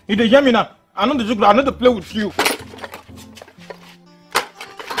you. You dey hear me now? I'm not the joke, I'm not to play with you.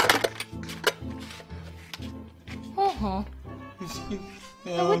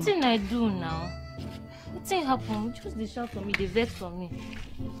 What thing I do now? What thing happen? Just the shout for me, the vex for me.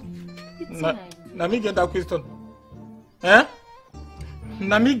 Let me get that question.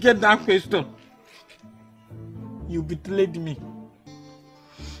 Let me get that question. You betrayed me.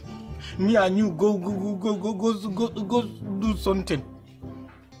 Me and you go do something.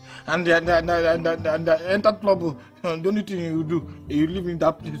 And enter trouble. The only thing you do is you live in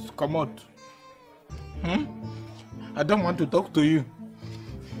that place, come out. I don't want to talk to you.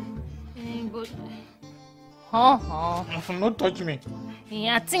 But... Don't touch me.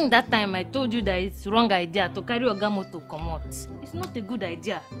 I think that time I told you that it's wrong idea to carry Ogamo to come out. It's not a good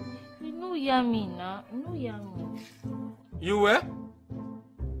idea. You know hear me now. You know hear me. You were?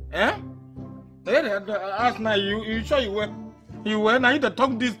 Eh? Ask now, you sure you were? You were? Now you to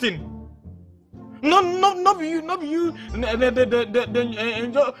talk this thing. No, you.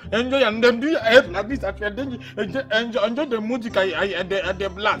 Enjoy and then do your head like this. Then enjoy the music at the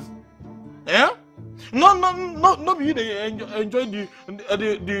blast. Eh? No, you enjoy the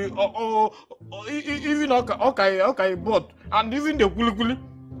even okay, but and even the kuli.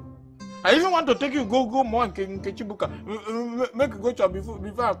 I even want to take you go more in Kechibuka. Make you go to before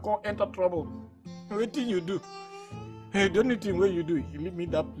I enter trouble. What thing you do? Hey, the only thing you do, you leave me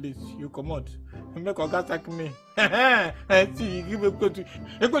that place. You come out. You make a guy like me. See, you give a good to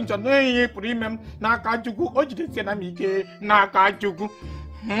you. Going to know you premium. Nakajuku. Oh, you didn't say Namike. Nakajuku.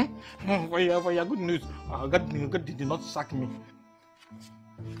 For your good news, God did not sack me.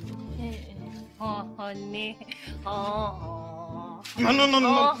 Oh, honey. Oh. No.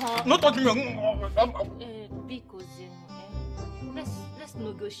 Not touching me. Because let's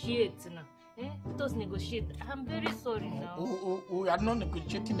negotiate now. Let us negotiate. I'm very sorry now. We are not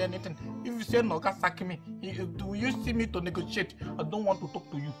negotiating anything. If you say no, God sack me. Do you see me to negotiate? I don't want to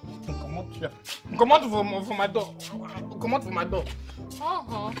talk to you. Come out here. Come out from my door. Come out from my door.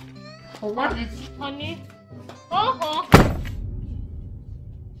 What is it, honey?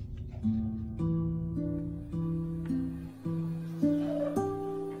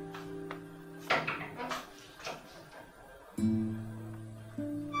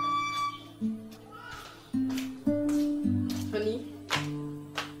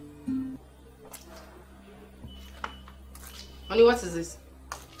 Honey, what is this?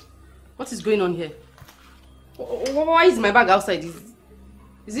 What is going on here? Why is my bag outside?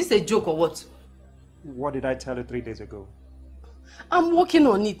 Is this a joke or what? What did I tell you 3 days ago? I'm working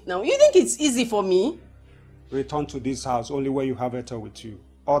on it now. You think it's easy for me? Return to this house only when you have Etta with you.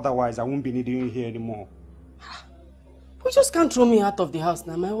 Otherwise, I won't be needing you here anymore. You just can't throw me out of the house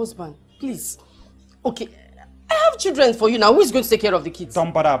now, my husband. Please. Okay, I have children for you now. Who is going to take care of the kids?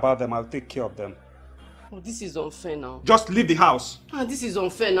 Don't bother about them. I'll take care of them. Oh, this is unfair now. Just leave the house. This is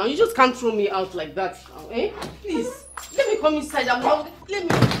unfair now. You just can't throw me out like that now, eh? Please, let me come inside. Please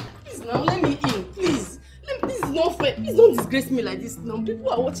now, let me in. Please. This is not fair. Please don't disgrace me like this now. People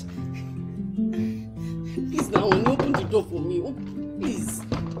are watching. Please now, open the door for me. Please.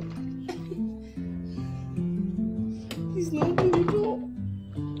 Please now, open the door.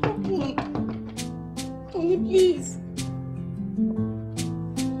 Open. Only please.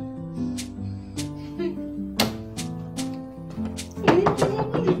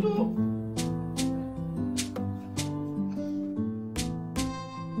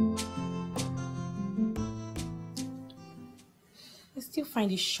 I still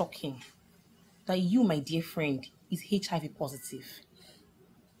find it shocking that you, my dear friend, is HIV positive.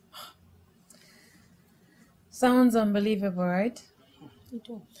 Sounds unbelievable, right?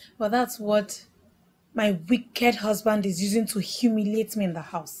 Well, that's what my wicked husband is using to humiliate me in the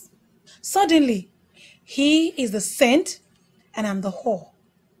house. Suddenly, he is the saint and I'm the whore.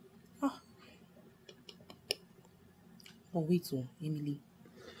 But wait, Emily,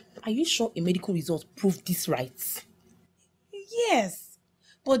 are you sure a medical result proved this right? Yes,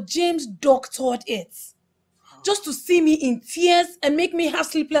 but James doctored it. Just to see me in tears and make me have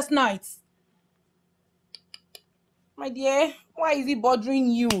sleepless nights. My dear, why is it bothering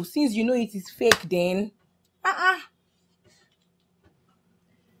you since you know it is fake then?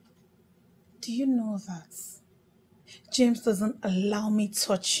 Do you know that James doesn't allow me to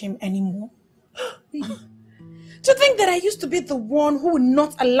touch him anymore? To think that I used to be the one who would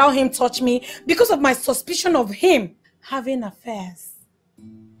not allow him touch me because of my suspicion of him having affairs.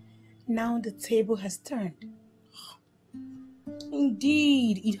 Now the table has turned.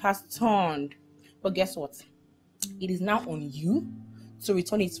 Indeed, it has turned. But guess what? It is now on you to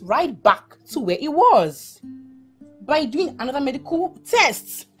return it right back to where it was. By doing another medical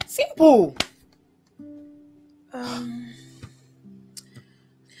test. Simple.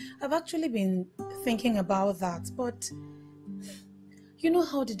 I've actually been thinking about that, but you know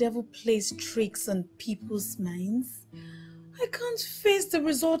how the devil plays tricks on people's minds? I can't face the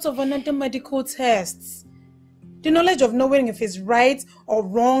results of another medical test. The knowledge of knowing if it's right or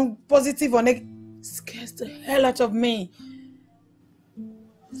wrong, positive or negative, scares the hell out of me.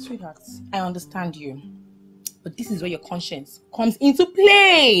 Sweetheart, I understand you. But this is where your conscience comes into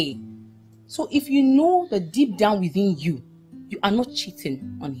play. So if you know that deep down within you, you are not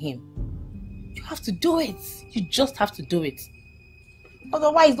cheating on him, you have to do it. You just have to do it.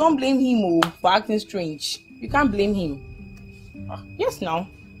 Otherwise, don't blame him for acting strange. You can't blame him. Yes, now.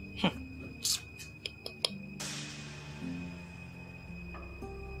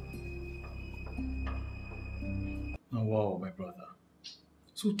 Oh, wow, my brother.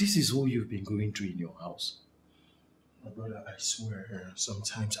 So this is all you've been going through in your house? My brother, I swear,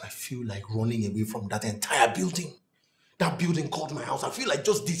 sometimes I feel like running away from that entire building. That building called my house. I feel like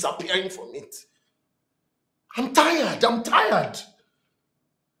just disappearing from it. I'm tired.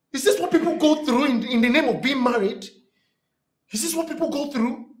 Is this what people go through in the name of being married? Is this what people go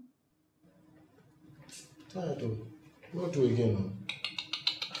through? Tired though. Not do again.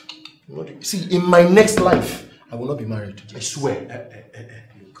 See, in my next life, I will not be married. I swear.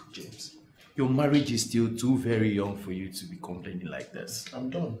 Look, James, your marriage is still too very young for you to be complaining like this. I'm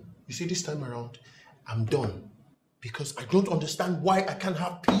done. You see, this time around, I'm done. Because I don't understand why I can't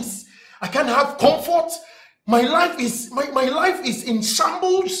have peace. I can't have comfort. My life is in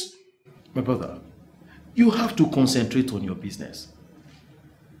shambles. My brother, you have to concentrate on your business.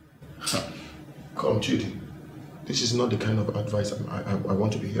 Come, Judy. This is not the kind of advice I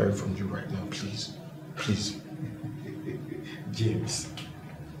want to be hearing from you right now. Please. Please. James,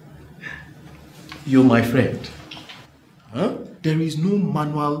 you're my friend. Huh? There is no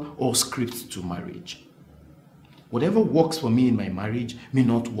manual or script to marriage. Whatever works for me in my marriage may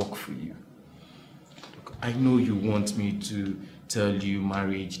not work for you. Look, I know you want me to tell you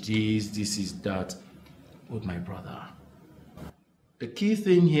marriage this is that. But my brother, the key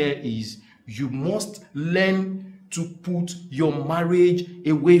thing here is you must learn to put your marriage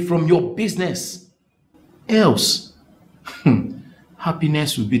away from your business. Else,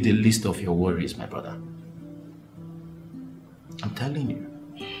 happiness will be the least of your worries, my brother. I'm telling you.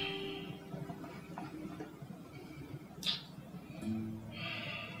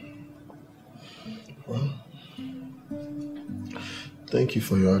 Well, thank you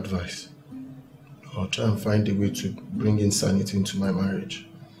for your advice. I'll try and find a way to bring insanity into my marriage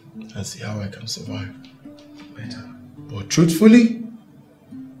and see how I can survive better. But truthfully,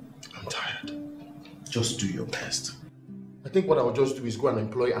 I'm tired. Just do your best. I think what I'll just do is go and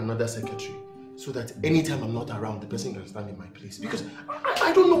employ another secretary so that anytime I'm not around, the person can stand in my place. Because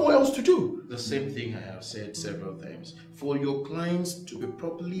I don't know what else to do. The same thing I have said several times. For your clients to be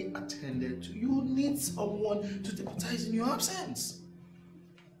properly attended to, you need someone to deputize in your absence.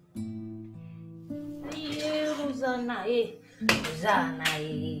 Rossana, Rossana,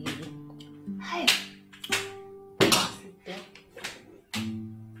 Hi.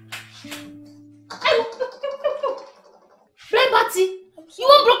 Blind Batty, you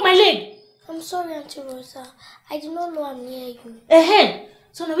won't broke my leg. I'm sorry, Auntie Rosa. I did not know I'm near you.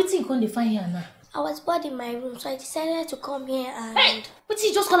 So now what you going to find here now? I was bored in my room, so I decided to come here and... Hey, what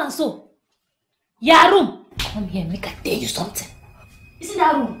you just call and so? Your room. Come here, make I tell you something. You see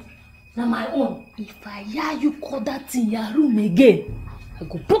that room? Now my own. If I hear you call that in your room again, I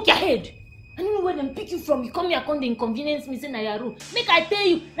go broke your head. I don't know where them pick you from. You come here, come the inconvenience me say na your room. Make I tell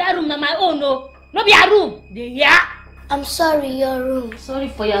you, that room na my own, no. Not be your room. They hear? I'm sorry, your room. Sorry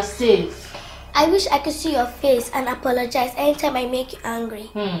for your sake. I wish I could see your face and apologize anytime I make you angry.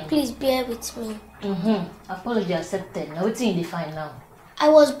 Please bear with me. Apology accepted. Now what's in the fine now? I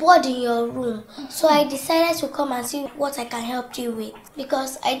was bored in your room, so I decided to come and see what I can help you with.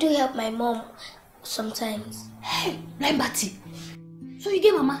 Because I do help my mom sometimes. Hey, Blind Batty. So you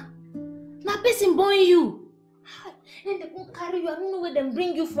get mama? Now person born you. Then they won't carry you. I don't know where they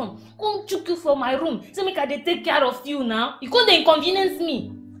bring you from. Come chook you from my room. So make they take care of you now. You can't inconvenience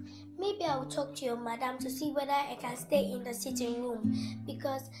me. Maybe I will talk to your madam to see whether I can stay in the sitting room.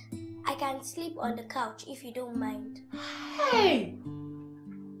 Because I can sleep on the couch if you don't mind. Hey!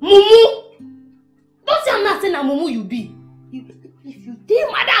 Mumu! Don't say I'm not saying that Mumu you be. If you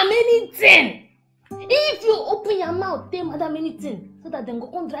tell madam anything, if you open your mouth, tell madam anything, so that they go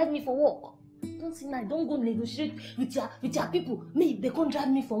come drive me for work. Don't say now, don't go negotiate with your people. Maybe they can't drive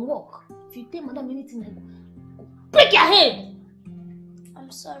me from work. If you tell madam anything, I go break your head. I'm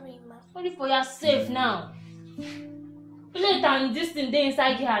sorry, ma. Sorry for yourself now. Plate and this thing they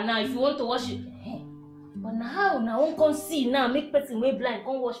inside here now. If you want to wash it, but now one can see now. Make person way blind,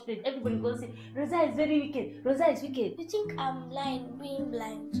 can't wash plate. Everybody gonna say Rosa is very wicked. Rosa is wicked. You think I'm blind, being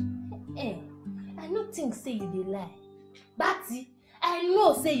blind? I don't think say you dey lie. Batty, I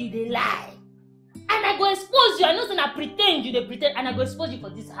know say you dey lie. And I go expose you. I know say I pretend you dey pretend, and I go expose you for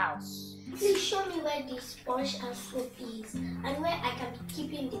this house. Please show me where the sponge and soap is, and where I can be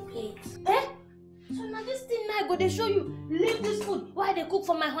keeping the plates. So now this thing now I go they show you. Leave this food while they cook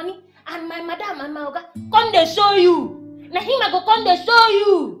for my honey and my madam and my oga. Come they show you. Now him I go come they show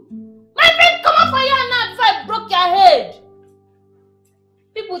you. My friend come up for you now before I broke your head.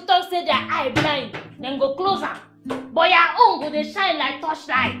 People talk say their eye blind, then go closer. But your own go dey shine like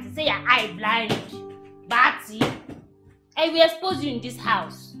torchlight. Say your eye blind. Batty. I will expose you in this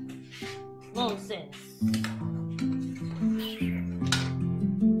house. Nonsense.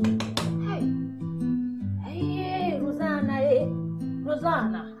 Hey, Rossana, hey.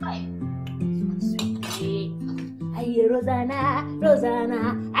 Rossana, hi. Hey, Rossana, Rossana,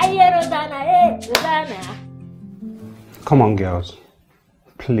 hey, Rossana, hey, Rossana. Come on, girls.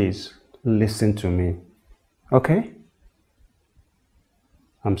 Please, listen to me. Okay?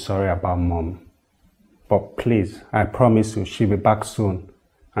 I'm sorry about Mom. But please, I promise you, she'll be back soon.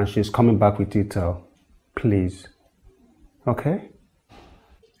 And she's coming back with detail. Please. Okay?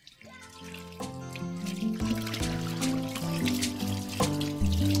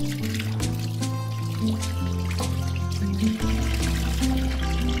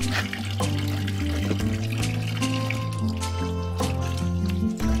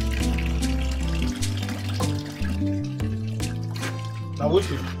 Now what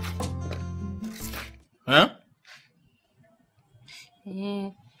you? Huh?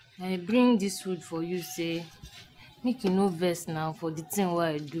 I bring this food for you, say. Make you no vex now for the thing what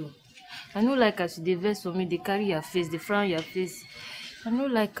I do. I know like as they vex for me, they carry your face, they frown your face. I know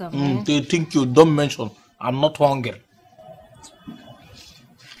like They think you don't mention. I'm not hungry.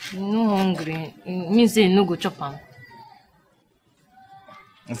 You no hungry. It means say you no go chop am.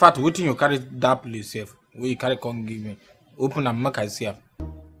 In fact, waiting you carry that place safe. Where you carry come give me. Open and make I see am.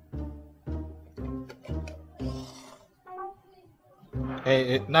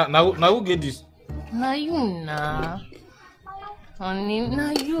 Hey, now who get this? Now you nah. Honey,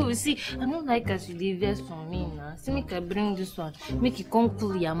 now you see, I don't like as you dey vex for me now. See, make I bring this one. Make it come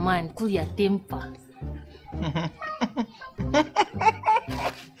cool your mind, cool your temper.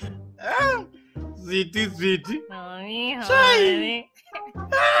 Sweetie. Honey, Chai.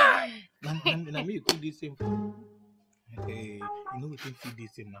 honey. Now me you cook this same food. Hey, you know we can feed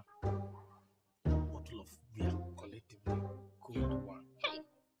this same now. Bottle of beer collectively cold one.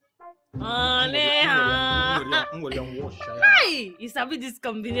 Honey, hi! You sabi this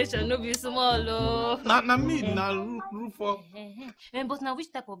combination, no be small, oh. Na me, na Rufus. But now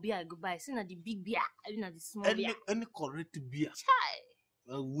which type of beer I go buy? See na the big beer, I mean na the small beer. Any correct beer. Chai.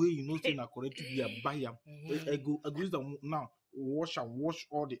 Way you know say na correct beer, buy am. I go use them now. Wash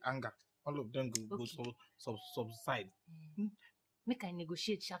all the anger. All of them go subside. Make I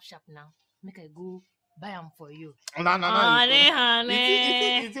negotiate sharp now. Make I go buy them for you. No.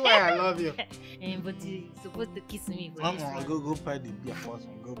 Honey. You see why I love you. But you're supposed to kiss me. Go buy the beer first.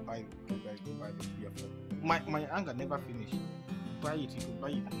 Go buy the beer first. My anger never finished. Buy it. You can buy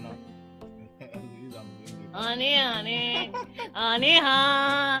it now. Honey.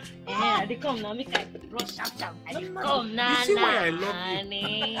 I dey come now. Make I rush sharp. I dey come now. You see why I love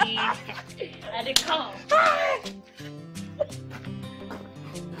honey. I dey come.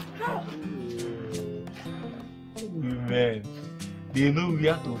 Man, they know we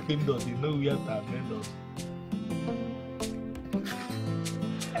have to offend us. They know we have to amend us.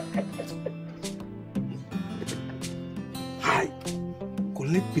 Hi,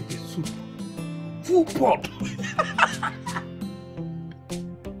 collect pepper soup. Full pot.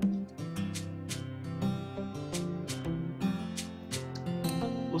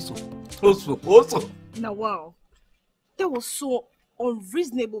 Also. Now, wow. That was so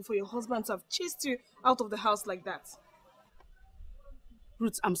unreasonable for your husband to have chased you out of the house like that.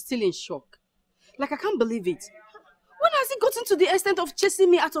 Ruth, I'm still in shock. Like, I can't believe it. When has he gotten to the extent of chasing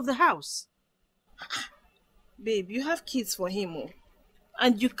me out of the house? Babe, you have kids for him, oh.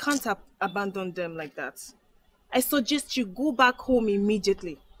 And you can't abandon them like that. I suggest you go back home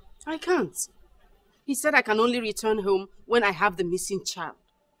immediately. I can't. He said I can only return home when I have the missing child.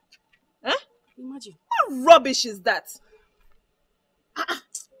 Huh? Imagine. What rubbish is that?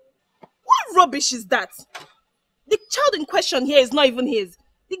 What rubbish is that? The child in question here is not even his.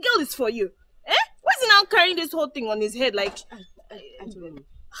 The girl is for you. Eh? Why is he now carrying this whole thing on his head like... I don't know.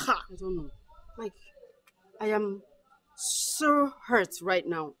 I don't know. Like, I am so hurt right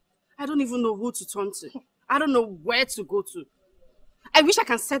now. I don't even know who to turn to. I don't know where to go to. I wish I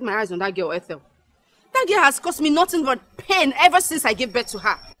can set my eyes on that girl, Ethel. That girl has caused me nothing but pain ever since I gave birth to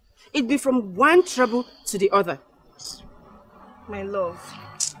her. It'd be from one trouble to the other. My love.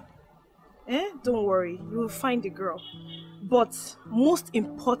 Don't worry. You will find the girl. But most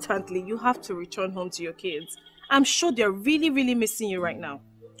importantly, you have to return home to your kids. I'm sure they're really, really missing you right now.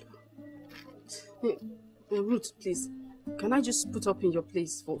 Hey, Ruth, please. Can I just put up in your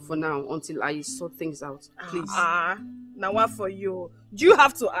place for now until I sort things out, please? Now what for you? Do you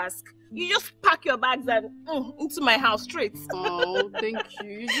have to ask? You just pack your bags and into my house straight. Oh, thank you.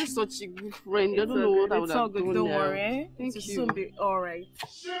 You're just such a good friend. I don't know what I would have done. Don't worry. Thank you. It'll soon be alright.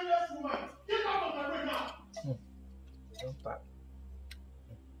 Shameless woman, get out of my way now. Don't pack.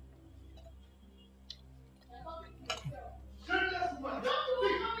 Shameless woman,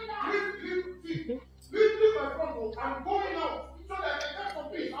 leave my front door. I'm going out so that I can get some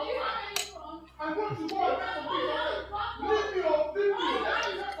peace outside. I want to go and get some peace outside. Leave me alone. Let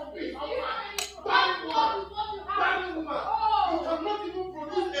me get some peace outside. Darling woman, you cannot even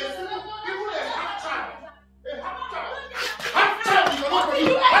produce a single, even a half child. A half child. Half child, you cannot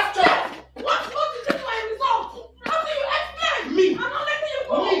produce. Half child. What is my result? How do you explain? Me. I'm not letting you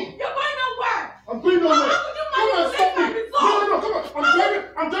go. Me. You're going nowhere. I'm going nowhere. How could you Come and stop me. result? No, come on.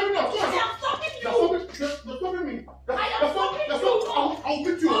 I'm driving now. Come on. I'm stopping you. You're stopping me. I'll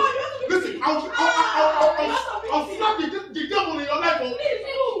beat you. Oh, Listen, I'll slap the devil in your life.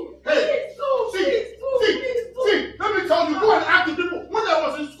 Hey, see, let me tell you, go and ask the people when I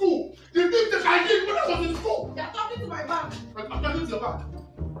was in school. The things that I did when I was in school. You're talking to my back. I'm talking to your back.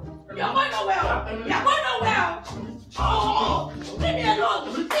 You're going nowhere. You're going nowhere. Oh, leave me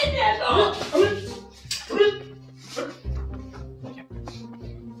alone. Leave me alone.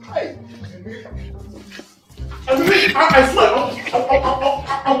 Hey. I swear, I'll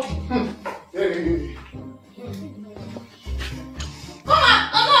Come on,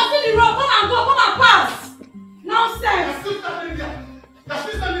 I'm not in the road. Come and go. Come and pass. Nonsense. Your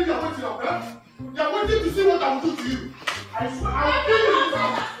sister Lydia waiting up, huh? They are waiting to see what I will do to you. I swear, I will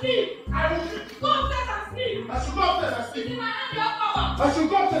kill you. I will kill you. Go upstairs and sleep. I should go upstairs and sleep. In my hand, your power. I should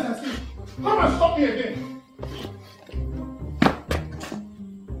go upstairs and sleep. Come and stop me again.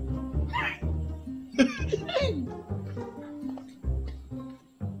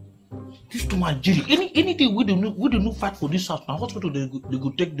 This to my jury. Anything we do not fight for this house. Now hospital they go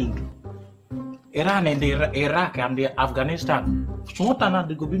take them to Iran and the Iraq and the Afghanistan. So what now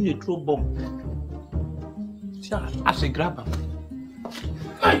they go bring a throw bomb. See, as a grabber.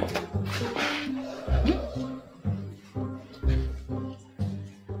 Hey.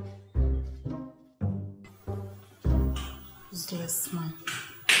 Useless man.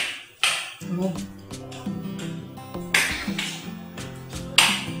 No.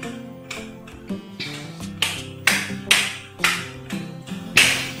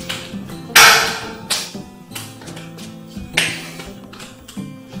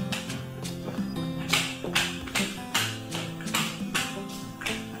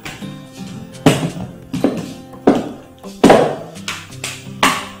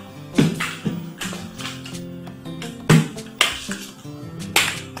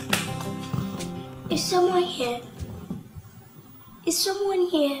 Is someone here? Is someone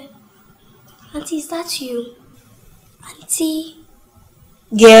here? Auntie, is that you? Auntie?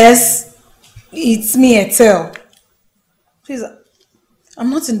 Yes, it's me, Etel. Please, I'm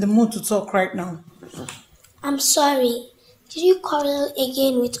not in the mood to talk right now. I'm sorry. Did you quarrel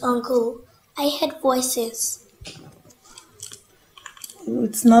again with Uncle? I heard voices.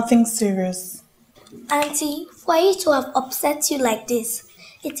 It's nothing serious. Auntie, for you to have upset you like this,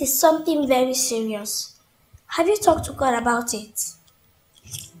 it is something very serious. Have you talked to God about it?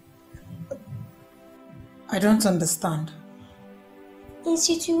 I don't understand. In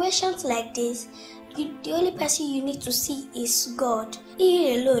situations like this, the only person you need to see is God.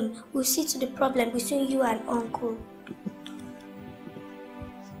 He alone will see to the problem between you and Uncle.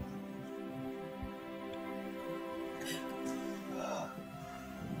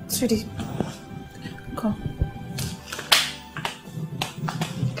 Sweetie, come.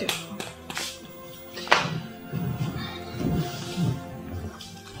 Okay.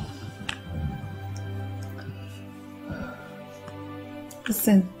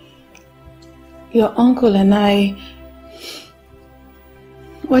 Listen, your uncle and I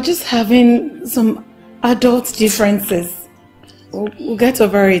were just having some adult differences. We'll get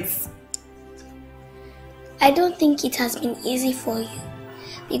over it. I don't think it has been easy for you,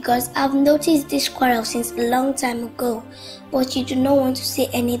 because I've noticed this quarrel since a long time ago, but you do not want to say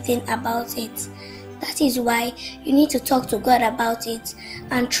anything about it. That is why you need to talk to God about it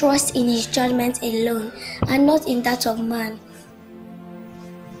and trust in His judgment alone and not in that of man.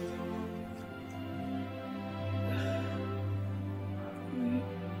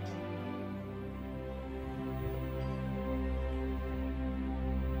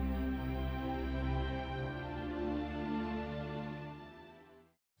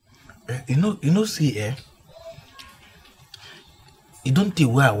 You know, see, you don't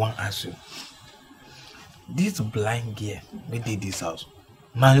think where I want to ask you. this blind girl wey dey this house,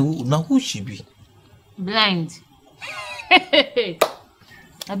 now who she be? Blind.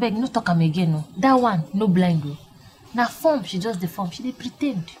 I beg, no talk am again, no. That one, no blind, though. Na form, she just the form. She dey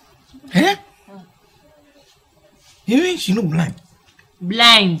pretend. Eh? You mean she no blind?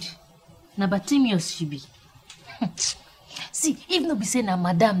 Blind. Na Bartimaeus she be. See, if no be say na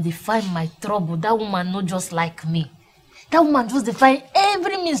madam dey find my trouble, that woman no just like me. That woman just dey find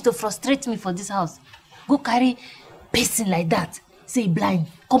every means to frustrate me for this house. Go carry person like that, say blind,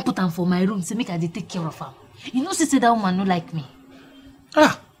 come put am for my room, say make I dey take care of am. You know, say that woman no like me.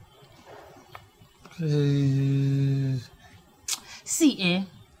 Ah. See,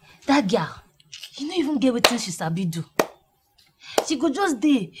 that girl, you no even get wetin she sabi do. She go just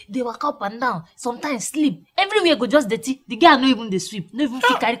dey waka up and down, sometimes sleep. Everywhere go just dirty. The girl no even dey sweep, no even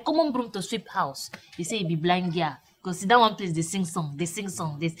fit carry common broom to sweep house. You say e be blind girl. Because see that one place they sing song. This.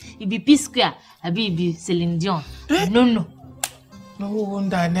 It be P Square, I be Celine Dion. No. No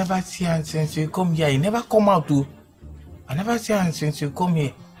wonder I never see her since you come here. You never come out too. I never see her since you come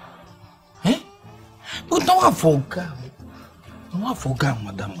here. Eh? But now I forgot.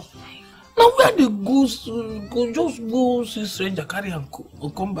 Madam. Now where the goose go just go see stranger carry and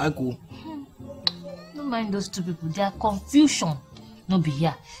come back home. Don't mind those two people. Their confusion no be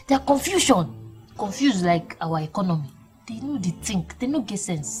here. Their confusion. Confused like our economy. They know the think. They no get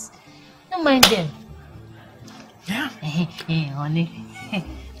sense. Don't mind them. Yeah. Honey.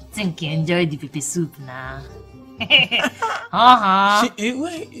 Think you enjoy the pepper soup now. Wait.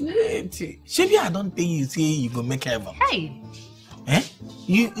 Maybe I don't think you say you go make heaven. Hey. Eh?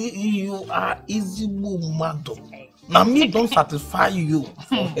 You are easy mad. Now me don't satisfy you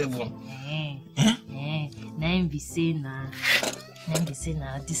for heaven. Now be say now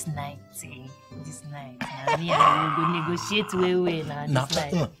this night. This night. Now me and you go negotiate way now this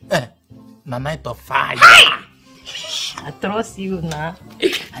night. Na night of fire. I trust you now.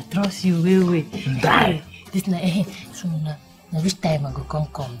 I trust you way. Die. This night. So now which time I go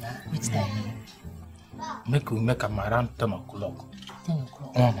come now? Which time? We make am around 10 o'clock. 10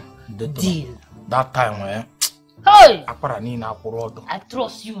 o'clock. Deal. That time, Hey! I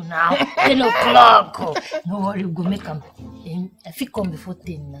trust you now. 10 o'clock. No worry, go make them. I fit come before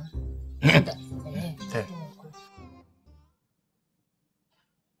 10 now. 10.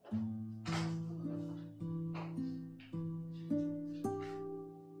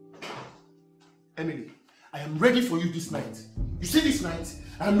 Emily, I am ready for you this night. You see this night?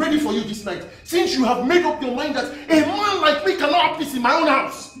 I am ready for you this night. Since you have made up your mind that a man like me cannot have peace in my own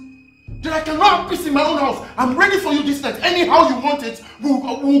house. That I cannot have peace in my own house. I'm ready for you this night. Anyhow you want it, we'll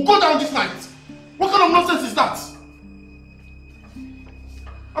go down this night. What kind of nonsense is that?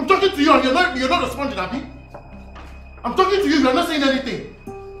 I'm talking to you and you're not responding, Abby. I'm talking to you, you're not saying anything.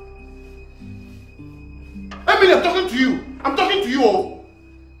 Emily, I'm talking to you. I'm talking to you, oh.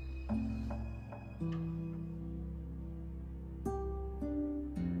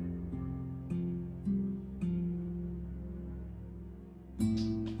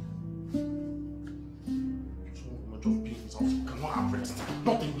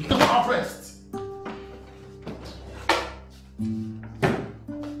 Nothing, you cannot have rest.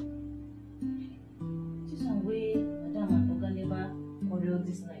 This one way Madam and Oga never quarrel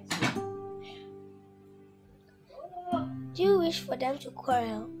this night. Do you wish for them to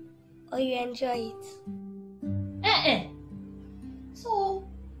quarrel or you enjoy it? So,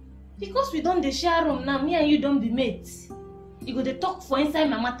 because we don't share room now, me and you don't be mates. You go to talk for inside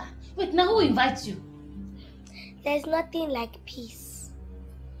my matter. Wait, now who invites you? There's nothing like peace.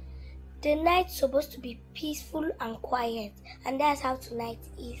 The night's supposed to be peaceful and quiet, and that's how tonight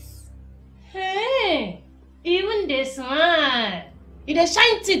is. Hey, even the smile. You dey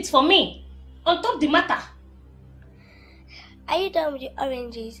shine teeth for me on top the matter. Are you done with the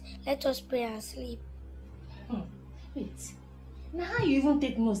oranges? Let us pray and sleep. Wait, now how you even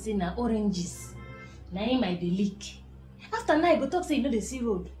take no say na oranges? Now him I dey leak. After night go talk say you know the sea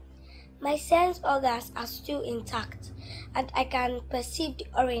road. My sense organs are still intact, and I can perceive the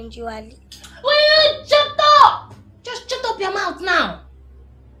orange you are. Will you shut up? Just shut up your mouth now.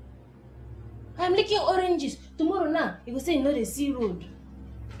 I'm licking oranges. Tomorrow now, you will say you know the sea road.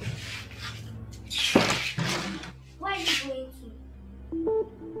 Where are you going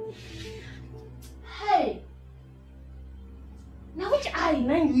to? Hey! Now which eye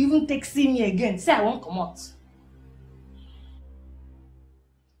now you even take see me again? Say I won't come out.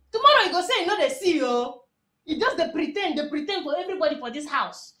 Tomorrow you go say you know the see yo. You just they pretend for everybody for this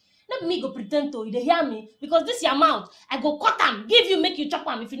house. Let me go pretend to you, they hear me? Because this your mouth, I go cut them, give you, make you chop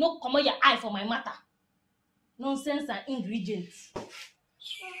them if you don't come out your eye for my matter. Nonsense and ingredients.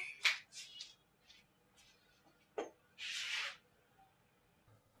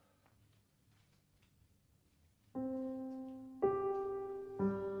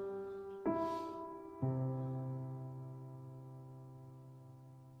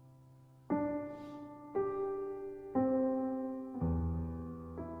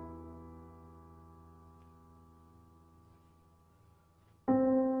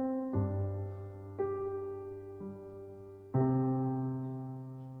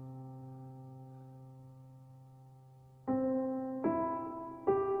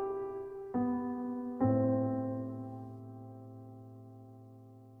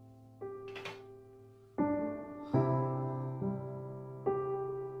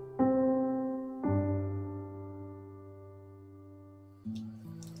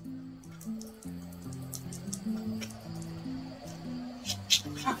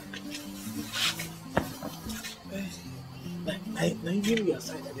 Now you give me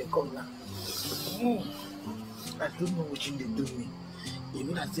aside that they come now. I don't know what you they do me.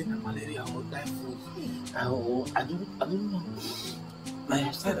 Even I say malaria or typhoid. I don't know.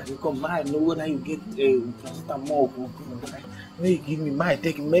 My side that they come, I know whether you get paracetamol or when you give me my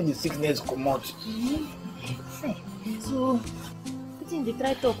take maybe sickness come out. So, what thing they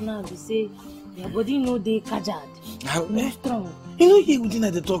try talk now? They say your body no dey kajad, no strong. You know here within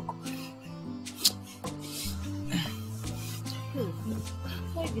the talk.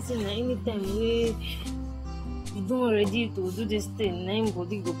 Why be say na anytime we you don't ready to do this thing, na him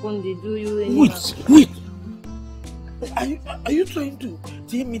body go come dey do you anyhow. Wait. Are you trying to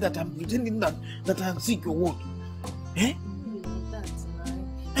tell me that I'm pretending that I'm sick or what? Eh?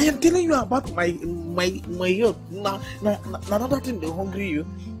 I am telling you about my health. Now another thing they hungry you.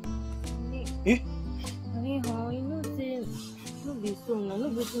 Eh? Anyhow, you know say no be so now. No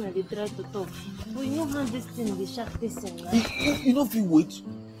be so they try to talk. But you know how this thing dey shock person now. You know if you wait.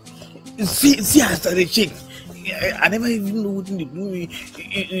 See I started shake. I never even know what they do me.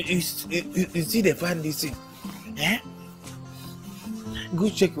 You see they find this thing. Eh? Go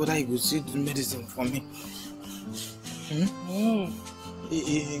check whether you go see the medicine for me. Hmm?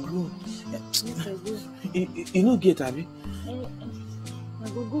 Go. You know get Abby? I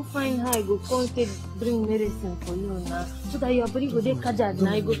go find how I go come take bring medicine for you now. So that your body go dey kajad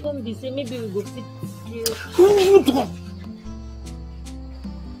now. You go come be say maybe we go fit you. Who you talk?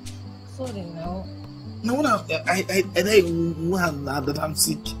 Sorry now. No one I know that I'm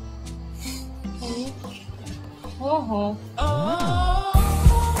sick. Oh.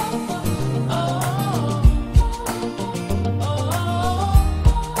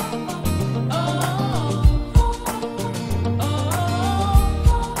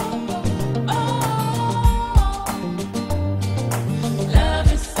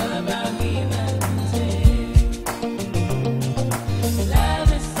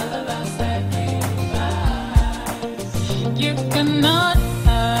 You cannot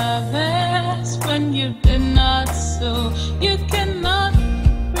harvest when you do not sow. You cannot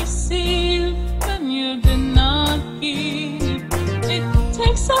receive when you do not give. It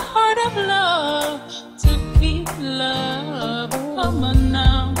takes a heart of love to be loved. Come on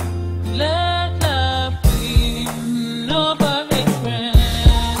now.